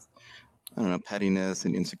reveal like, I don't know, pettiness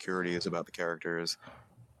and insecurities about the characters,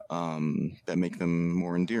 that make them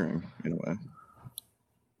more endearing in a way.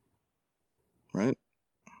 Right?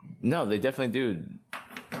 No, they definitely do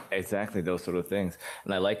exactly those sort of things,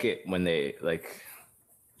 and I like it when they like,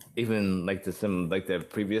 even like the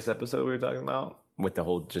previous episode we were talking about with the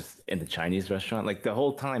whole just in the Chinese restaurant, like the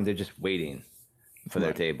whole time they're just waiting for their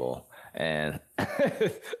Right. table, and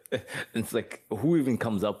it's like who even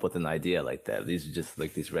comes up with an idea like that? These are just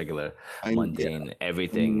like these regular mundane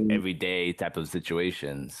everything everyday type of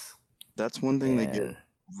situations. That's one thing they get And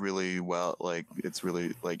really well. Like it's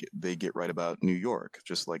really like they get right about New York,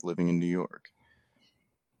 just like living in New York.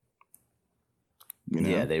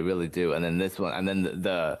 yeah, they really do. And then this one, and then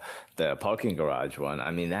the parking garage one.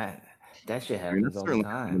 I mean that shit I mean, happens that's all the certainly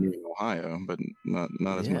time. in Ohio, but not as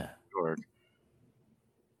much Yeah. in New York.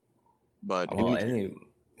 But Well,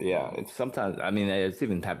 it's sometimes. I mean, it's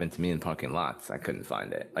even happened to me in parking lots. I couldn't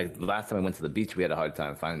find it. Like last time I went to the beach, we had a hard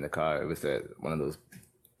time finding the car. It was at one of those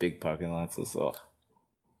big parking lots. So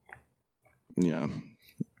yeah.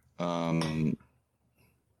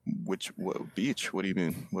 What beach? What do you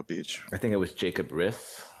mean? What beach? I think it was Jacob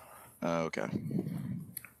Riss. Okay.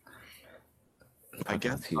 I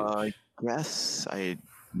That's guess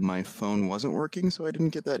my phone wasn't working, so I didn't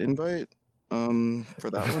get that invite. For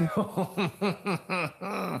that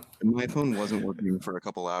one. My phone wasn't working for a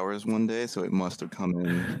couple hours one day, so it must have come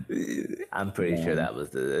in. I'm pretty sure that was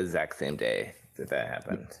the exact same day that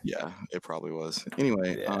happened. Yeah, it probably was.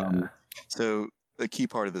 Anyway, Yeah. so the key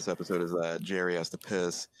part of this episode is that Jerry has to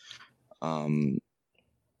piss.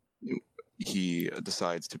 He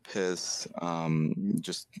decides to piss,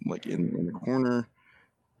 just like in the corner,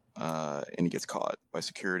 and he gets caught by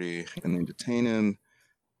security, and they detain him.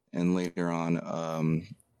 And later on,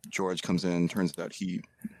 George comes in. Turns out he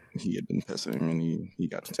had been pissing, and he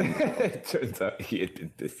got detained. It turns out he had been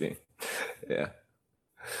pissing. Yeah.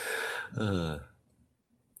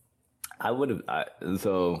 I would have.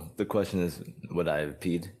 So the question is, would I have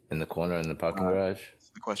peed in the corner in the parking garage?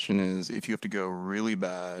 The question is, if you have to go really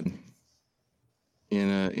bad in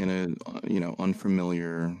a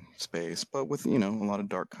unfamiliar space, but with a lot of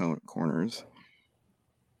dark corners,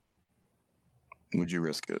 would you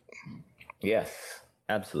risk it? Yes,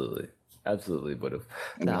 absolutely, absolutely would have.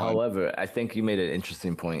 And Now, why? however, I think you made an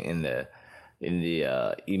interesting point in the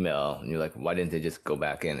email. And you're like, why didn't they just go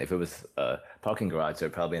back in? If it was a parking garage, they're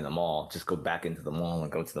probably in the mall. Just go back into the mall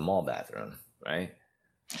and go to the mall bathroom, right?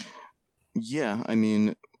 Yeah, I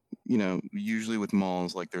mean, usually with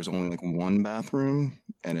malls, like there's only like one bathroom,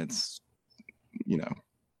 and it's,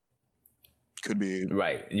 could be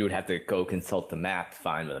Right. You would have to go consult the map,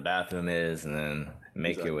 find where the bathroom is, and then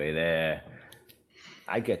make your way there.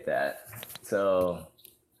 I get that. So,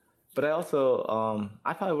 but I also,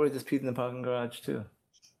 I probably would have just peed in the parking garage too.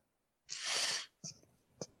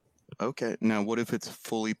 okay. Now, what if it's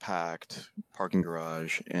fully packed parking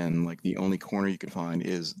garage, and like the only corner you can find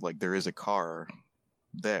is like there is a car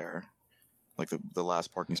there, like the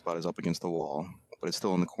last parking spot is up against the wall, but it's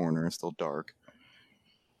still in the corner. It's still dark.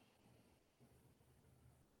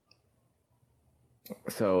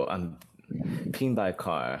 So I'm peeing by a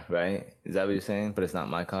car, right? Is that what you're saying? But it's not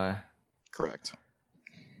my car. Correct.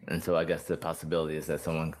 And so I guess the possibility is that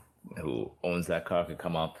someone who owns that car could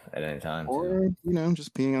come up at any time. Or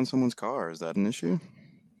just peeing on someone's car. Is that an issue?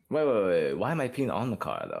 Wait. Why am I peeing on the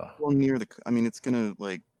car though? Well, near the. I mean, it's gonna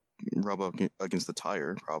like rub up against the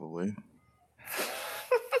tire, probably.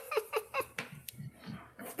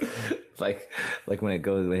 like when it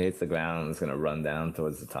hits the ground, it's gonna run down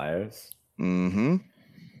towards the tires. Mm-hmm.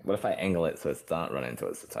 What if I angle it so it's not running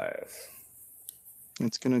towards the tires?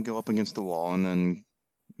 It's gonna go up against the wall, and then,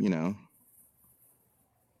 you know.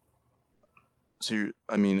 So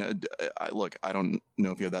I mean, look, I don't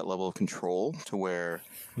know if you have that level of control to where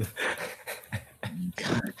you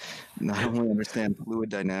not only understand fluid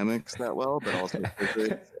dynamics that well, but also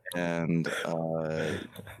physics and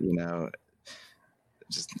you know,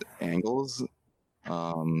 just angles.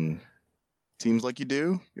 Seems like you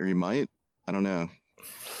do, or you might. I don't know.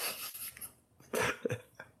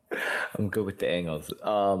 I'm good with the angles.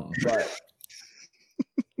 But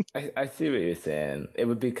I see what you're saying. It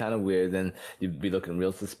would be kind of weird. Then you'd be looking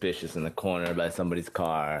real suspicious in the corner by somebody's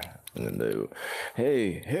car, and then they,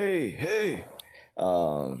 hey.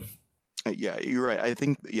 Yeah, you're right. I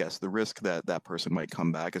think yes, the risk that that person might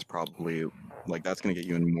come back is probably like that's gonna get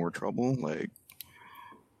you in more trouble, like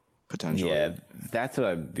potentially. Yeah, that's what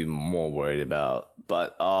I'd be more worried about.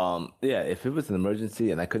 But yeah, if it was an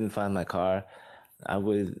emergency and I couldn't find my car, I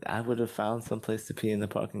would have found some place to pee in the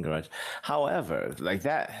parking garage. However, like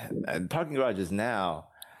that, parking garages now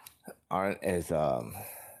aren't as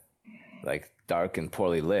like dark and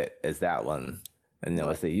poorly lit as that one. And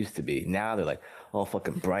as they used to be. Now they're like all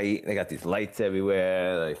fucking bright. They got these lights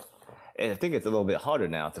everywhere. Like, and I think it's a little bit harder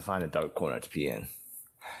now to find a dark corner to pee in.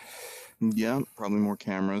 Yeah, probably more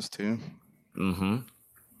cameras too. Mm-hmm.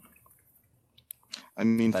 I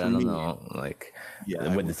mean, But for I don't me, know, like,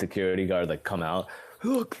 yeah, would the security guard like come out?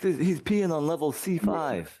 Look, he's peeing on level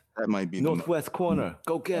C5, that might be the northwest corner.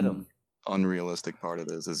 Go get him. unrealistic part of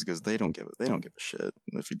this is because they don't give a shit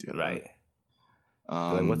if you do that. Right.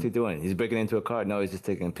 Like, what's he doing? He's breaking into a car. No, he's just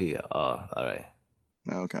taking a pee. Oh, all right.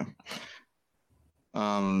 Okay.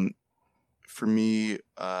 For me,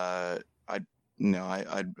 I'd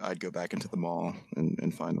go back into the mall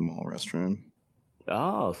and find the mall restroom.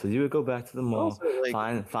 Oh, so you would go back to the mall, Also,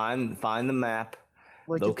 like, find the map,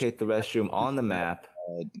 like locate the restroom on the map,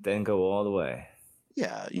 then go all the way.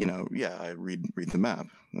 yeah, I read the map.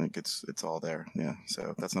 Like it's all there. Yeah,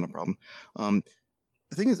 so that's not a problem.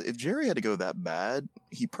 The thing is, if Jerry had to go that bad,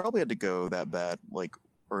 he probably had to go that bad, like,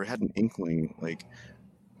 or had an inkling, like,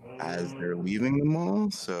 as they're leaving the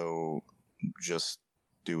mall. So just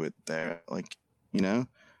do it there, like, you know.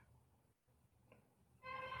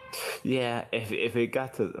 Yeah, if it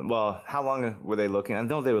got to, well, how long were they looking? I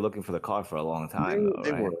know they were looking for the car for a long time, though,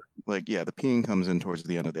 They right? were like, yeah, the peeing comes in towards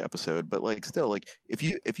the end of the episode, but like, still, like, if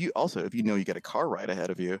you know you get a car right ahead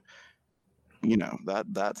of you, you know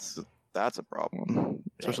that's a problem,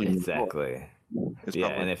 especially in New York. Exactly. It's Yeah,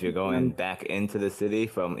 probably and if you're going back into the city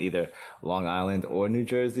from either Long Island or New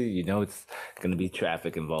Jersey, you know it's going to be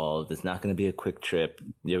traffic involved. It's not going to be a quick trip.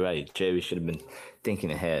 You're right. Jerry should have been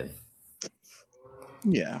thinking ahead.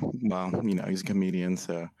 yeah. Well, he's a comedian,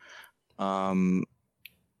 so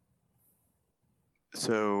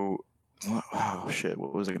so oh shit,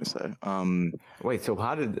 what was I gonna say? Wait, so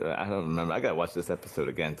how did I don't remember? I got to watch this episode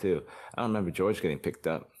again too. I don't remember George getting picked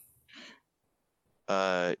up.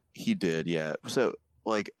 He did, yeah. So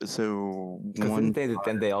Because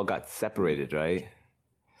then they all got separated, right?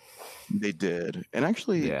 they did, and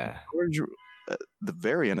actually, Yeah. George, the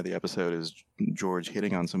very end of the episode is George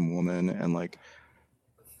hitting on some woman and like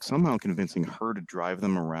somehow convincing her to drive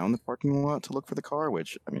them around the parking lot to look for the car,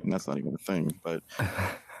 which I mean that's not even a thing. But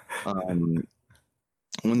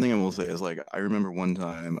one thing I will say is like I remember one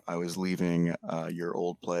time I was leaving your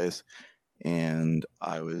old place, and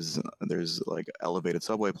there's like elevated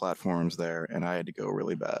subway platforms there, and I had to go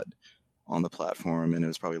really bad on the platform, and it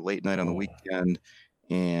was probably late night on the weekend,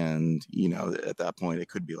 and at that point it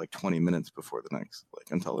could be like 20 minutes before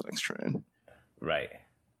until the next train. Right.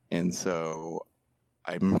 And so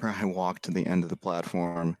I remember I walked to the end of the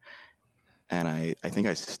platform, and I think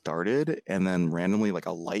I started, and then randomly like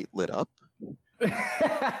a light lit up.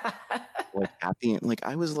 Like at the end, like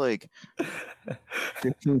I was like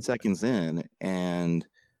 15 seconds in, and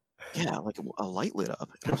yeah, like a light lit up,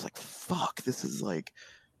 and I was like, "Fuck, this is like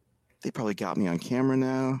they probably got me on camera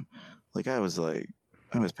now." Like I was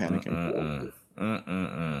panicking.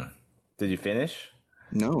 Did you finish?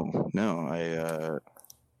 No,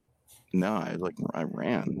 I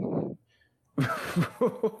ran.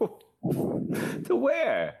 To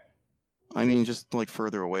where? I mean, just like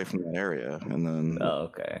further away from that area, and then. Oh,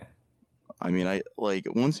 okay. I mean, I like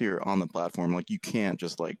once you're on the platform, like you can't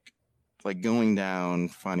just like going down,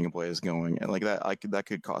 finding a place, going and like that. That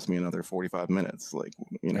could cost me another 45 minutes. Like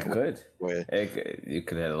It could. Way. You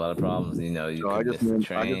could have a lot of problems. You So could miss the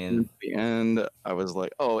train. At the end, I was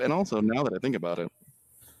like, oh, and also now that I think about it,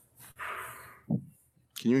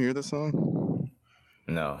 can you hear this song?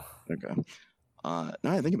 No. Okay. Now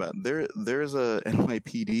I think about it, there's a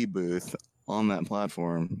NYPD booth on that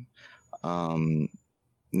platform. Um,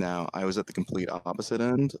 Now I was at the complete opposite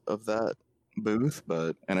end of that booth,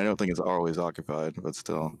 and I don't think it's always occupied, but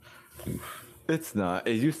still. It's not.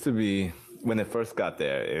 It used to be when it first got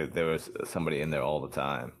there. There was somebody in there all the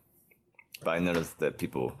time, but I noticed that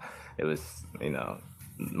people, it was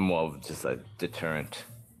more of just a deterrent.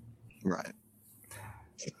 Right.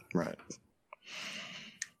 Right.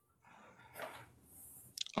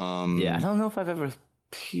 Yeah, I don't know if I've ever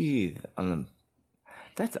peed on the.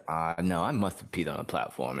 That's odd. No, I must have peed on a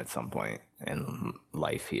platform at some point in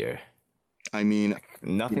life here. I mean,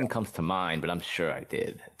 Nothing comes to mind, but I'm sure I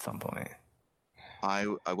did at some point. I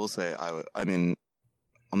will say I mean,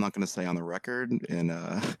 I'm not going to say on the record in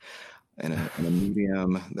in a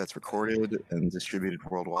medium that's recorded and distributed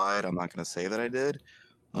worldwide. I'm not going to say that I did.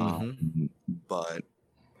 But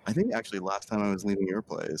I think actually last time I was leaving your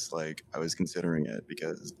place, like I was considering it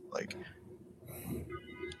because like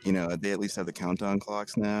they at least have the countdown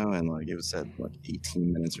clocks now, and like it was said like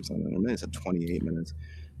 18 minutes or something, or maybe it said 28 minutes.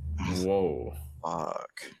 Whoa.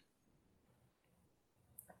 Fuck.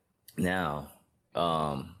 Now,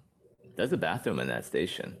 there's a bathroom in that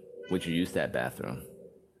station. Would you use that bathroom?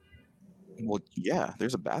 Well, yeah,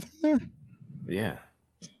 there's a bathroom there. Yeah.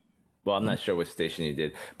 Well, I'm not sure which station you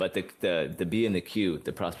did, but the B in the Q,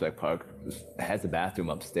 the Prospect Park, has a bathroom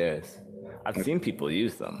upstairs. I've seen people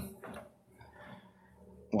use them.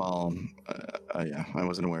 Well, yeah, I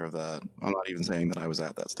wasn't aware of that. I'm not even saying that I was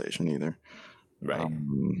at that station either. Right.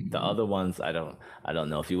 The other ones, I don't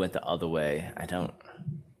know. If you went the other way, I don't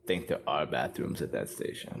think there are bathrooms at that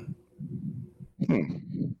station.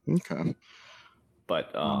 Okay. But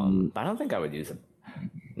I don't think I would use it.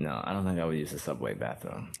 No, I don't think I would use a subway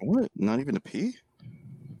bathroom. What? Not even to pee?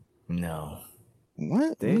 No.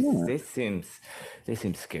 What? They seem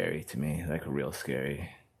scary to me, like real scary.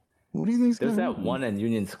 What do you think? There's that one in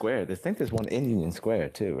Union Square. I think there's one in Union Square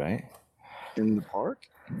too, right? In the park?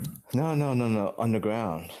 No.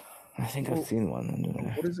 Underground. I think I've seen one under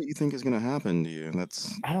there. What is it you think is going to happen to you?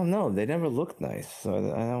 I don't know. They never looked nice, so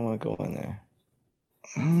I don't want to go in there.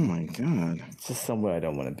 Oh my god. It's just somewhere I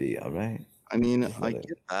don't want to be. All right. I mean, I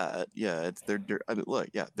get that. Yeah, I mean, look,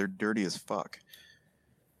 yeah, they're dirty as fuck.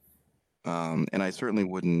 And I certainly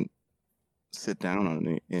wouldn't sit down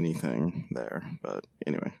on anything there. But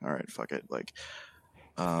anyway, all right, fuck it. Like,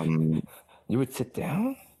 you would sit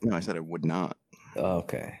down? No, I said I would not. Oh,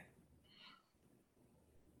 okay.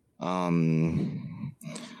 All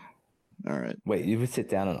right. Wait, you would sit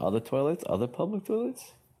down on other toilets, other public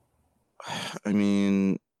toilets? I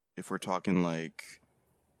mean, if we're talking like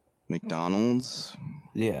McDonald's,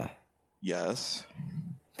 yeah. Yes.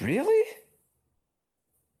 Really?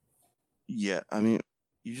 Yeah. I mean,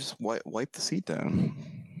 you just wipe the seat down.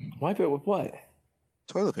 Wipe it with what?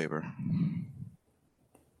 Toilet paper.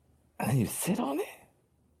 And then you sit on it?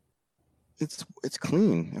 It's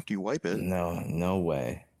clean after you wipe it. No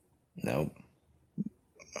way. Nope.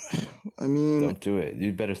 I mean, don't do it.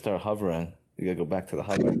 You better start hovering. You gotta go back to the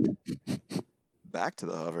hover. Back to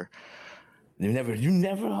the hover. You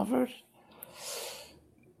never hovered?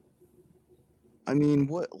 I mean,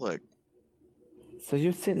 what? Look. So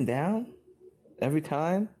you're sitting down every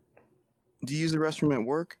time? Do you use the restroom at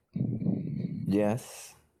work?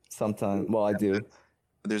 Yes, sometimes. Well, I do.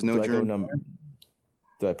 There's no germs.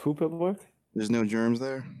 Do I poop at work? There's no germs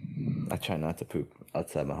there. I try not to poop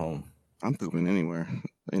outside my home. I'm pooping anywhere.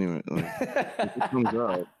 Anyway, like, it comes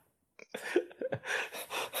out.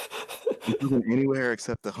 I'm pooping anywhere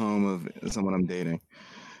except the home of someone I'm dating.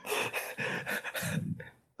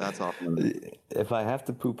 That's awesome. If I have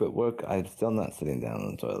to poop at work, I'm still not sitting down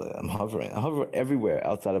on the toilet. I'm hovering. I hover everywhere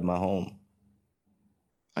outside of my home.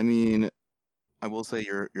 I mean, I will say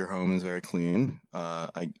your home is very clean.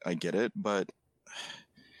 I get it, but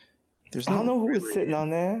I don't know who was sitting on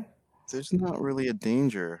there. There's not really a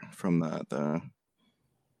danger from that, though.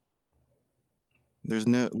 There's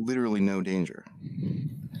literally no danger.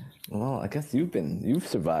 Well, I guess you've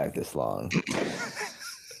survived this long.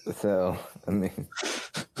 So, I mean,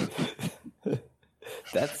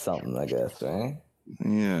 that's something, I guess, right?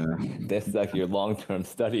 Yeah. That's like your long-term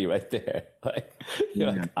study right there. Like,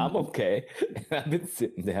 like, I'm okay. I've been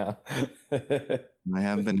sitting down. I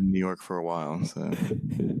haven't been in New York for a while, so.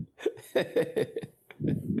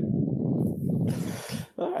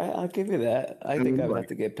 All right, I'll give you that. I think I would have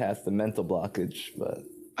to get past the mental blockage, but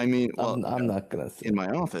I mean, well, I'm not gonna say. In my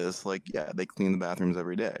office, like, yeah, they clean the bathrooms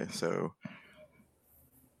every day. So,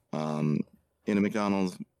 in a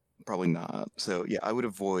McDonald's, probably not. So, yeah, I would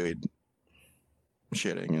avoid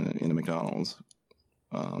shitting in a McDonald's.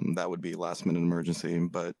 That would be last minute emergency.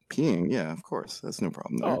 But peeing, yeah, of course, that's no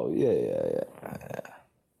problem there. Oh yeah.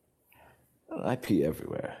 I pee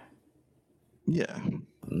everywhere. Yeah.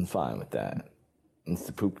 I'm fine with that. It's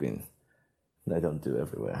the pooping that I don't do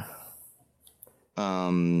everywhere.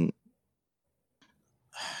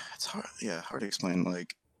 It's hard. Yeah, hard to explain.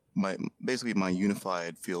 Like basically my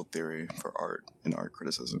unified field theory for art and art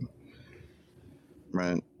criticism.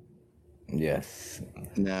 Right Yes.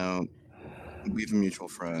 now, we have a mutual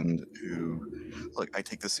friend who, look, I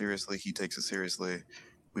take this seriously. He takes it seriously.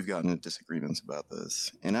 We've gotten into disagreements about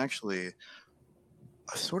this, and actually,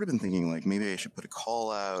 I've sort of been thinking like maybe I should put a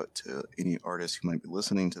call out to any artists who might be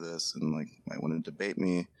listening to this and like might want to debate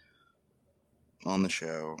me on the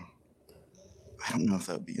show. I don't know if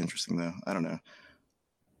that would be interesting though. I don't know.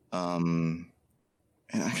 And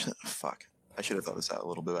actually, fuck, I should have thought this out a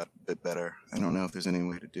little bit better. I don't know if there's any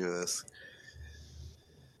way to do this.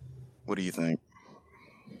 What do you think?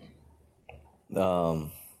 I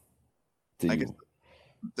guess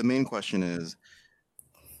the main question is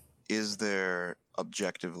there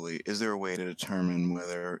a way to determine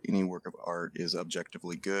whether any work of art is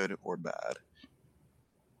objectively good or bad?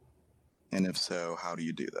 And if so, how do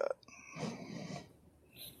you do that?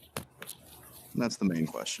 That's the main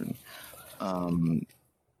question.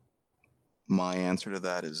 My answer to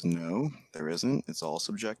that is no, there isn't. It's all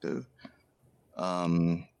subjective.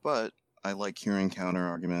 But I like hearing counter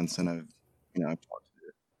arguments, and I've talked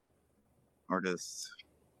to artists.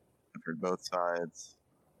 I've heard both sides.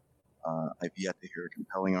 I've yet to hear a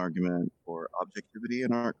compelling argument for objectivity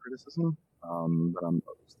in art criticism, but I'm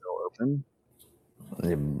still open.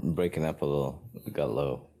 You're breaking up a little. It got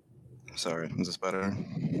low. Sorry, is this better?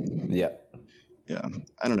 Yeah. Yeah,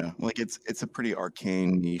 I don't know. Like it's a pretty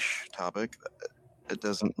arcane niche topic. It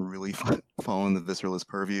doesn't really fall in the visceralist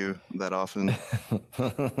purview that often.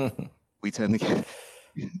 We tend to get,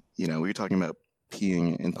 we were talking about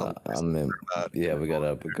peeing in public. Yeah, we got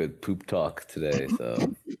a good poop talk today,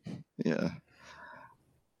 so. Yeah.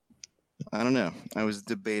 I don't know. I was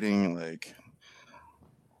debating, like,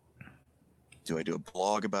 do I do a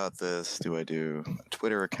blog about this? Do I do a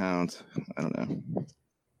Twitter account? I don't know.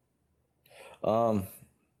 Well,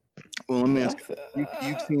 let me ask.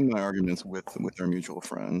 You've seen my arguments with our mutual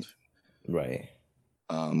friend, right?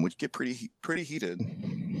 Which get pretty heated.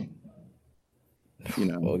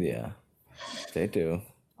 Oh yeah, they do.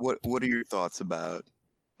 What are your thoughts about?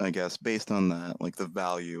 I guess based on that, like the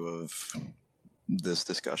value of this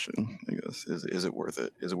discussion. I guess is it worth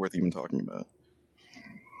it? Is it worth even talking about?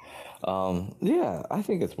 Yeah, I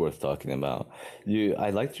think it's worth talking about.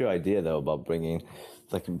 I liked your idea though about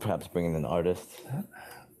perhaps bringing an artist,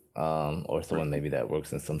 or someone maybe that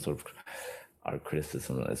works in some sort of art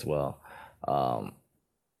criticism as well.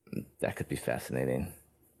 That could be fascinating.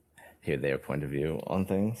 Hear their point of view on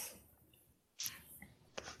things.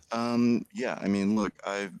 Yeah, I mean, look,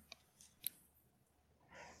 I've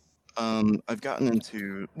gotten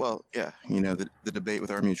into, well, yeah, the debate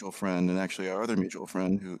with our mutual friend and actually our other mutual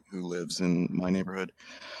friend who lives in my neighborhood.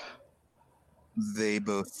 They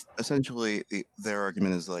both essentially their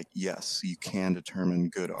argument is like, yes, you can determine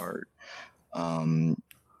good art. And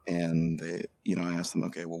they, I asked them,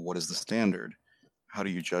 okay, well, what is the standard? How do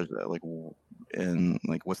you judge that? Like, and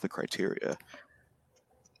like, what's the criteria?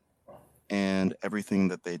 And everything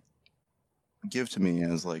that they give to me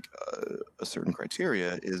as like a certain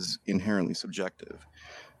criteria is inherently subjective.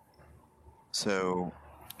 So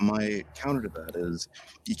my counter to that is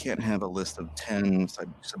you can't have a list of 10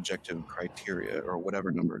 subjective criteria or whatever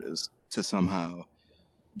number it is to somehow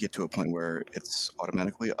get to a point where it's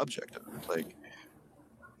automatically objective. Like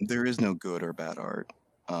there is no good or bad art.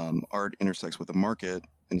 Art intersects with the market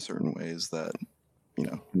in certain ways that,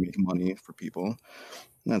 make money for people.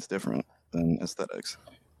 And that's different than aesthetics.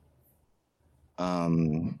 I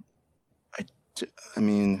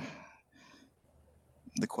mean,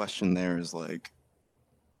 the question there is like,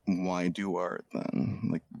 why do art then?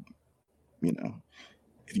 Like,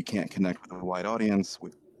 if you can't connect with a wide audience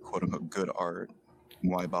with quote unquote good art,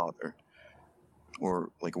 why bother? Or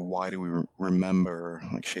like, why do we remember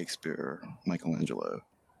like Shakespeare, Michelangelo?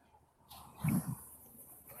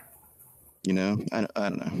 I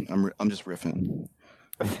don't know. I'm just riffing.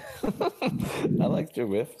 I like your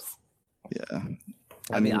riffs. Yeah.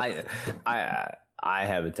 I mean, I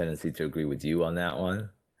have a tendency to agree with you on that one,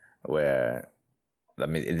 where, I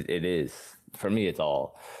mean, it is, for me, it's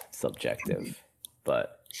all subjective,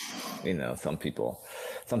 but, some people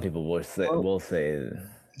will say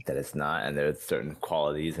that it's not, and there's certain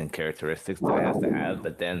qualities and characteristics that it has to have,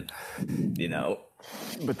 but then,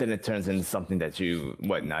 But then it turns into something that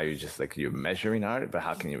now you're just like you're measuring art, but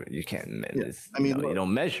how can you can't Yeah. I mean, you look,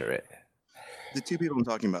 don't measure it. the two people I'm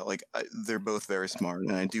talking about, like, they're both very smart,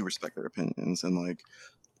 and I do respect their opinions, and like,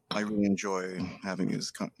 I really enjoy having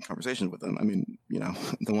these conversations with them. I mean,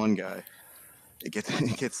 the one guy, it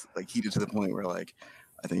gets like heated to the point where like,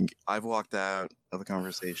 I think I've walked out of a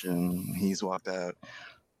conversation, he's walked out,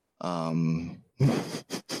 um,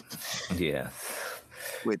 Yeah.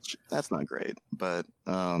 which that's not great, but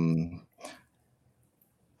I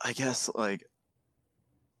guess like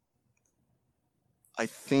I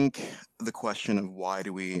think the question of why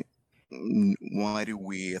do we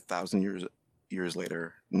 1,000 years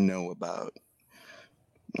later know about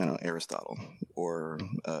Aristotle or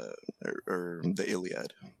or the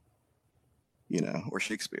Iliad, or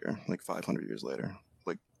Shakespeare like 500 years later,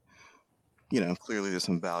 like clearly there's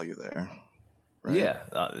some value there, right?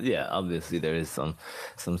 Yeah, obviously there is some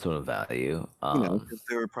sort of value. 'Cause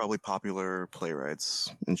there were probably popular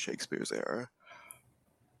playwrights in Shakespeare's era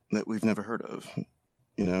that we've never heard of,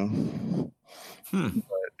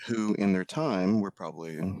 but who in their time were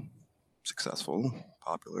probably successful,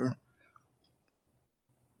 popular.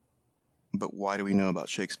 But why do we know about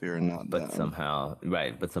Shakespeare and not But them? somehow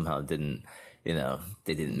didn't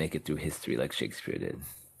they didn't make it through history like Shakespeare did.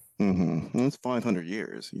 And it's 500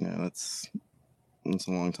 years. That's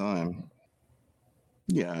a long time.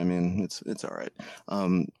 Yeah, I mean it's all right.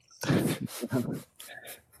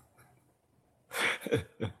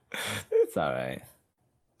 It's all right.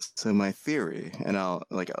 So my theory, and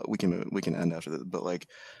we can end after this, but like,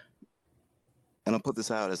 and I'll put this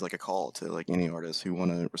out as like a call to like any artists who want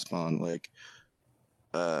to respond. Like,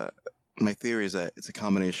 my theory is that it's a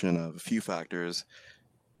combination of a few factors.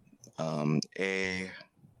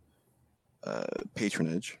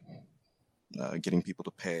 Patronage, getting people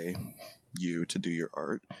to pay you to do your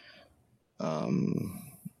art.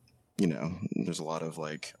 There's a lot of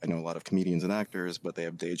like, I know a lot of comedians and actors, but they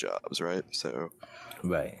have day jobs, right? So,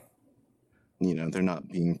 Right. They're not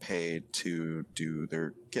being paid to do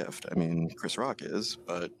their gift. I mean, Chris Rock is,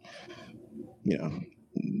 but,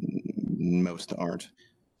 most aren't.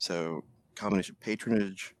 So, combination of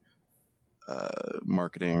patronage,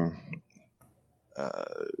 marketing,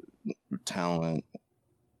 talent,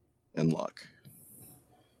 and luck.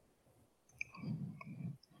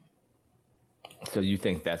 So you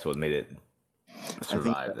think that's what made it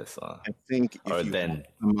survive this long? I think if or you then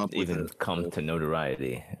come up even with come to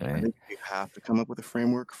notoriety, I right? think you have to come up with a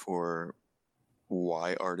framework for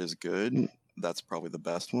why art is good. That's probably the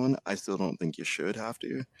best one. I still don't think you should have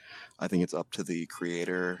to. I think it's up to the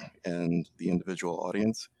creator and the individual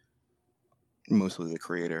audience, mostly the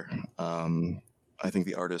creator. I think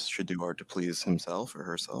the artist should do art to please himself or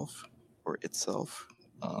herself or itself.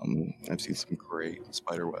 I've seen some great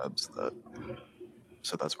spider webs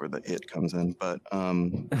so that's where the it comes in. But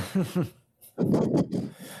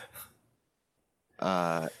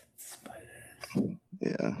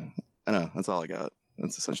yeah, I know. That's all I got.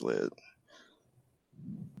 That's essentially it.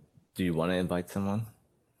 Do you want to invite someone?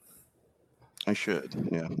 I should.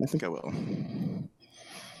 Yeah, I think I will.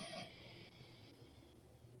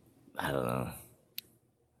 I don't know.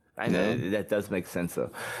 I know that does make sense though.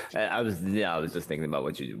 I was just thinking about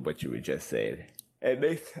what you were just saying. It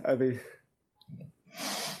makes.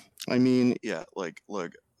 I mean, yeah. Like,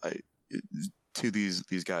 look, to these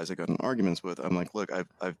guys I got in arguments with, I'm like, look,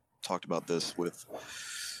 I've talked about this with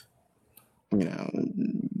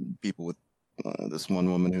people with this one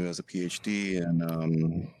woman who has a PhD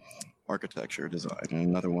in architecture design, and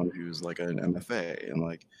another one who's like an MFA, and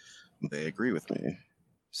like they agree with me.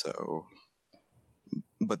 So,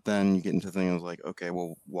 but then you get into things like, okay,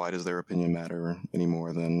 well, why does their opinion matter any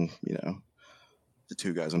more than the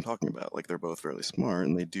two guys I'm talking about? Like, they're both really smart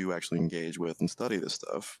and they do actually engage with and study this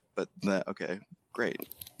stuff. But okay, great.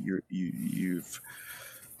 You've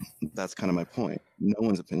that's kind of my point. No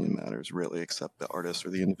one's opinion matters really, except the artist or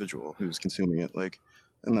the individual who's consuming it. Like,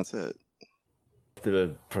 and that's it.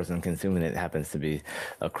 The person consuming it happens to be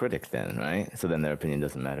a critic, then, right? So then their opinion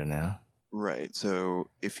doesn't matter now. Right. So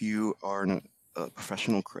if you are a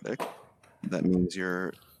professional critic, that means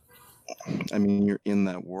you're in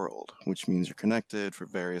that world, which means you're connected for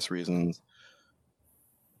various reasons.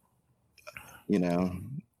 I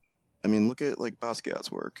mean, look at like Basquiat's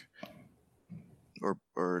work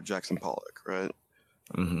or Jackson Pollock, right?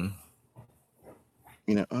 Mm-hmm.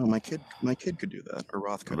 Oh, my kid could do that, or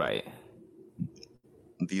Roth could. Right.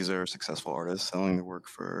 These are successful artists selling their work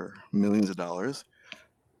for millions of dollars.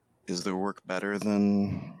 Is their work better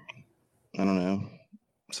than, I don't know,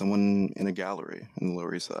 someone in a gallery in the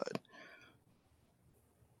Lower East Side?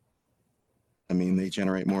 I mean, they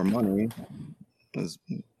generate more money, Is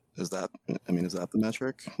is that? I mean, is that the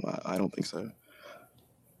metric? I don't think so.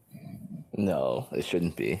 No, it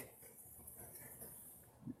shouldn't be.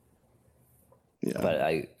 Yeah. But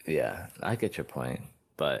I get your point.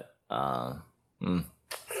 But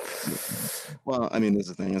Well, I mean, this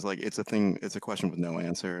is the thing. It's like it's a thing. It's a question with no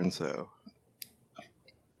answer, and so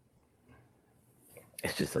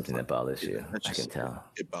it's just something that bothers you. that's I can tell.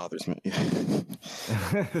 it bothers me.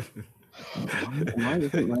 Why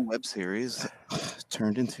isn't my web series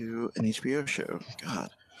turned into an HBO show? God.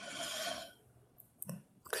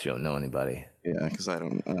 Because you don't know anybody. Yeah, because I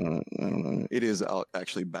don't know. It is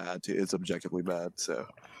actually bad too. It's objectively bad. So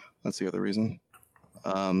that's the other reason.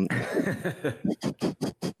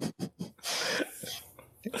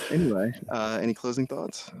 Anyway, any closing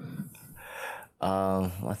thoughts?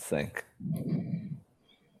 Let's think.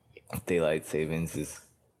 Daylight savings is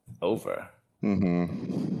over.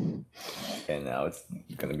 Mm-hmm. And now it's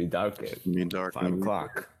gonna be dark at Be dark. 5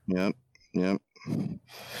 o'clock. Yep. Yep.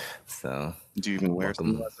 So Do you even wear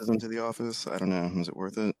sunglasses into the office? I don't know. Is it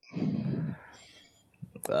worth it?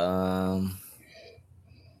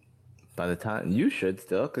 by the time you should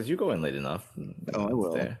still, because you go in late enough. Oh, I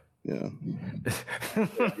will. There. Yeah.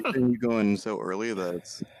 You go in so early that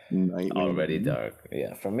it's night. Already dark.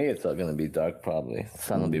 Yeah, for me it's gonna be dark probably. The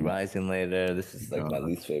sun will be rising later. This is like my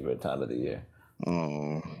least favorite time of the year.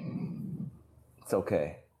 Oh. It's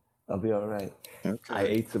okay. I'll be all right. Okay. I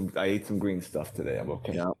ate some green stuff today. I'm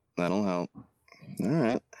okay. Yeah, that'll help. All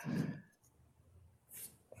right.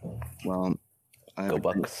 Well, Go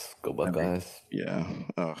Bucks. Go Buckeyes. Yeah.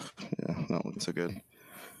 Oh, yeah. Not looking so good.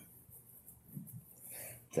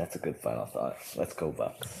 That's a good final thought. Let's go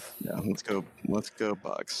Bucks. Yeah. Let's go. Let's go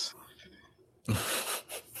Bucks.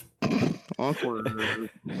 Awkward.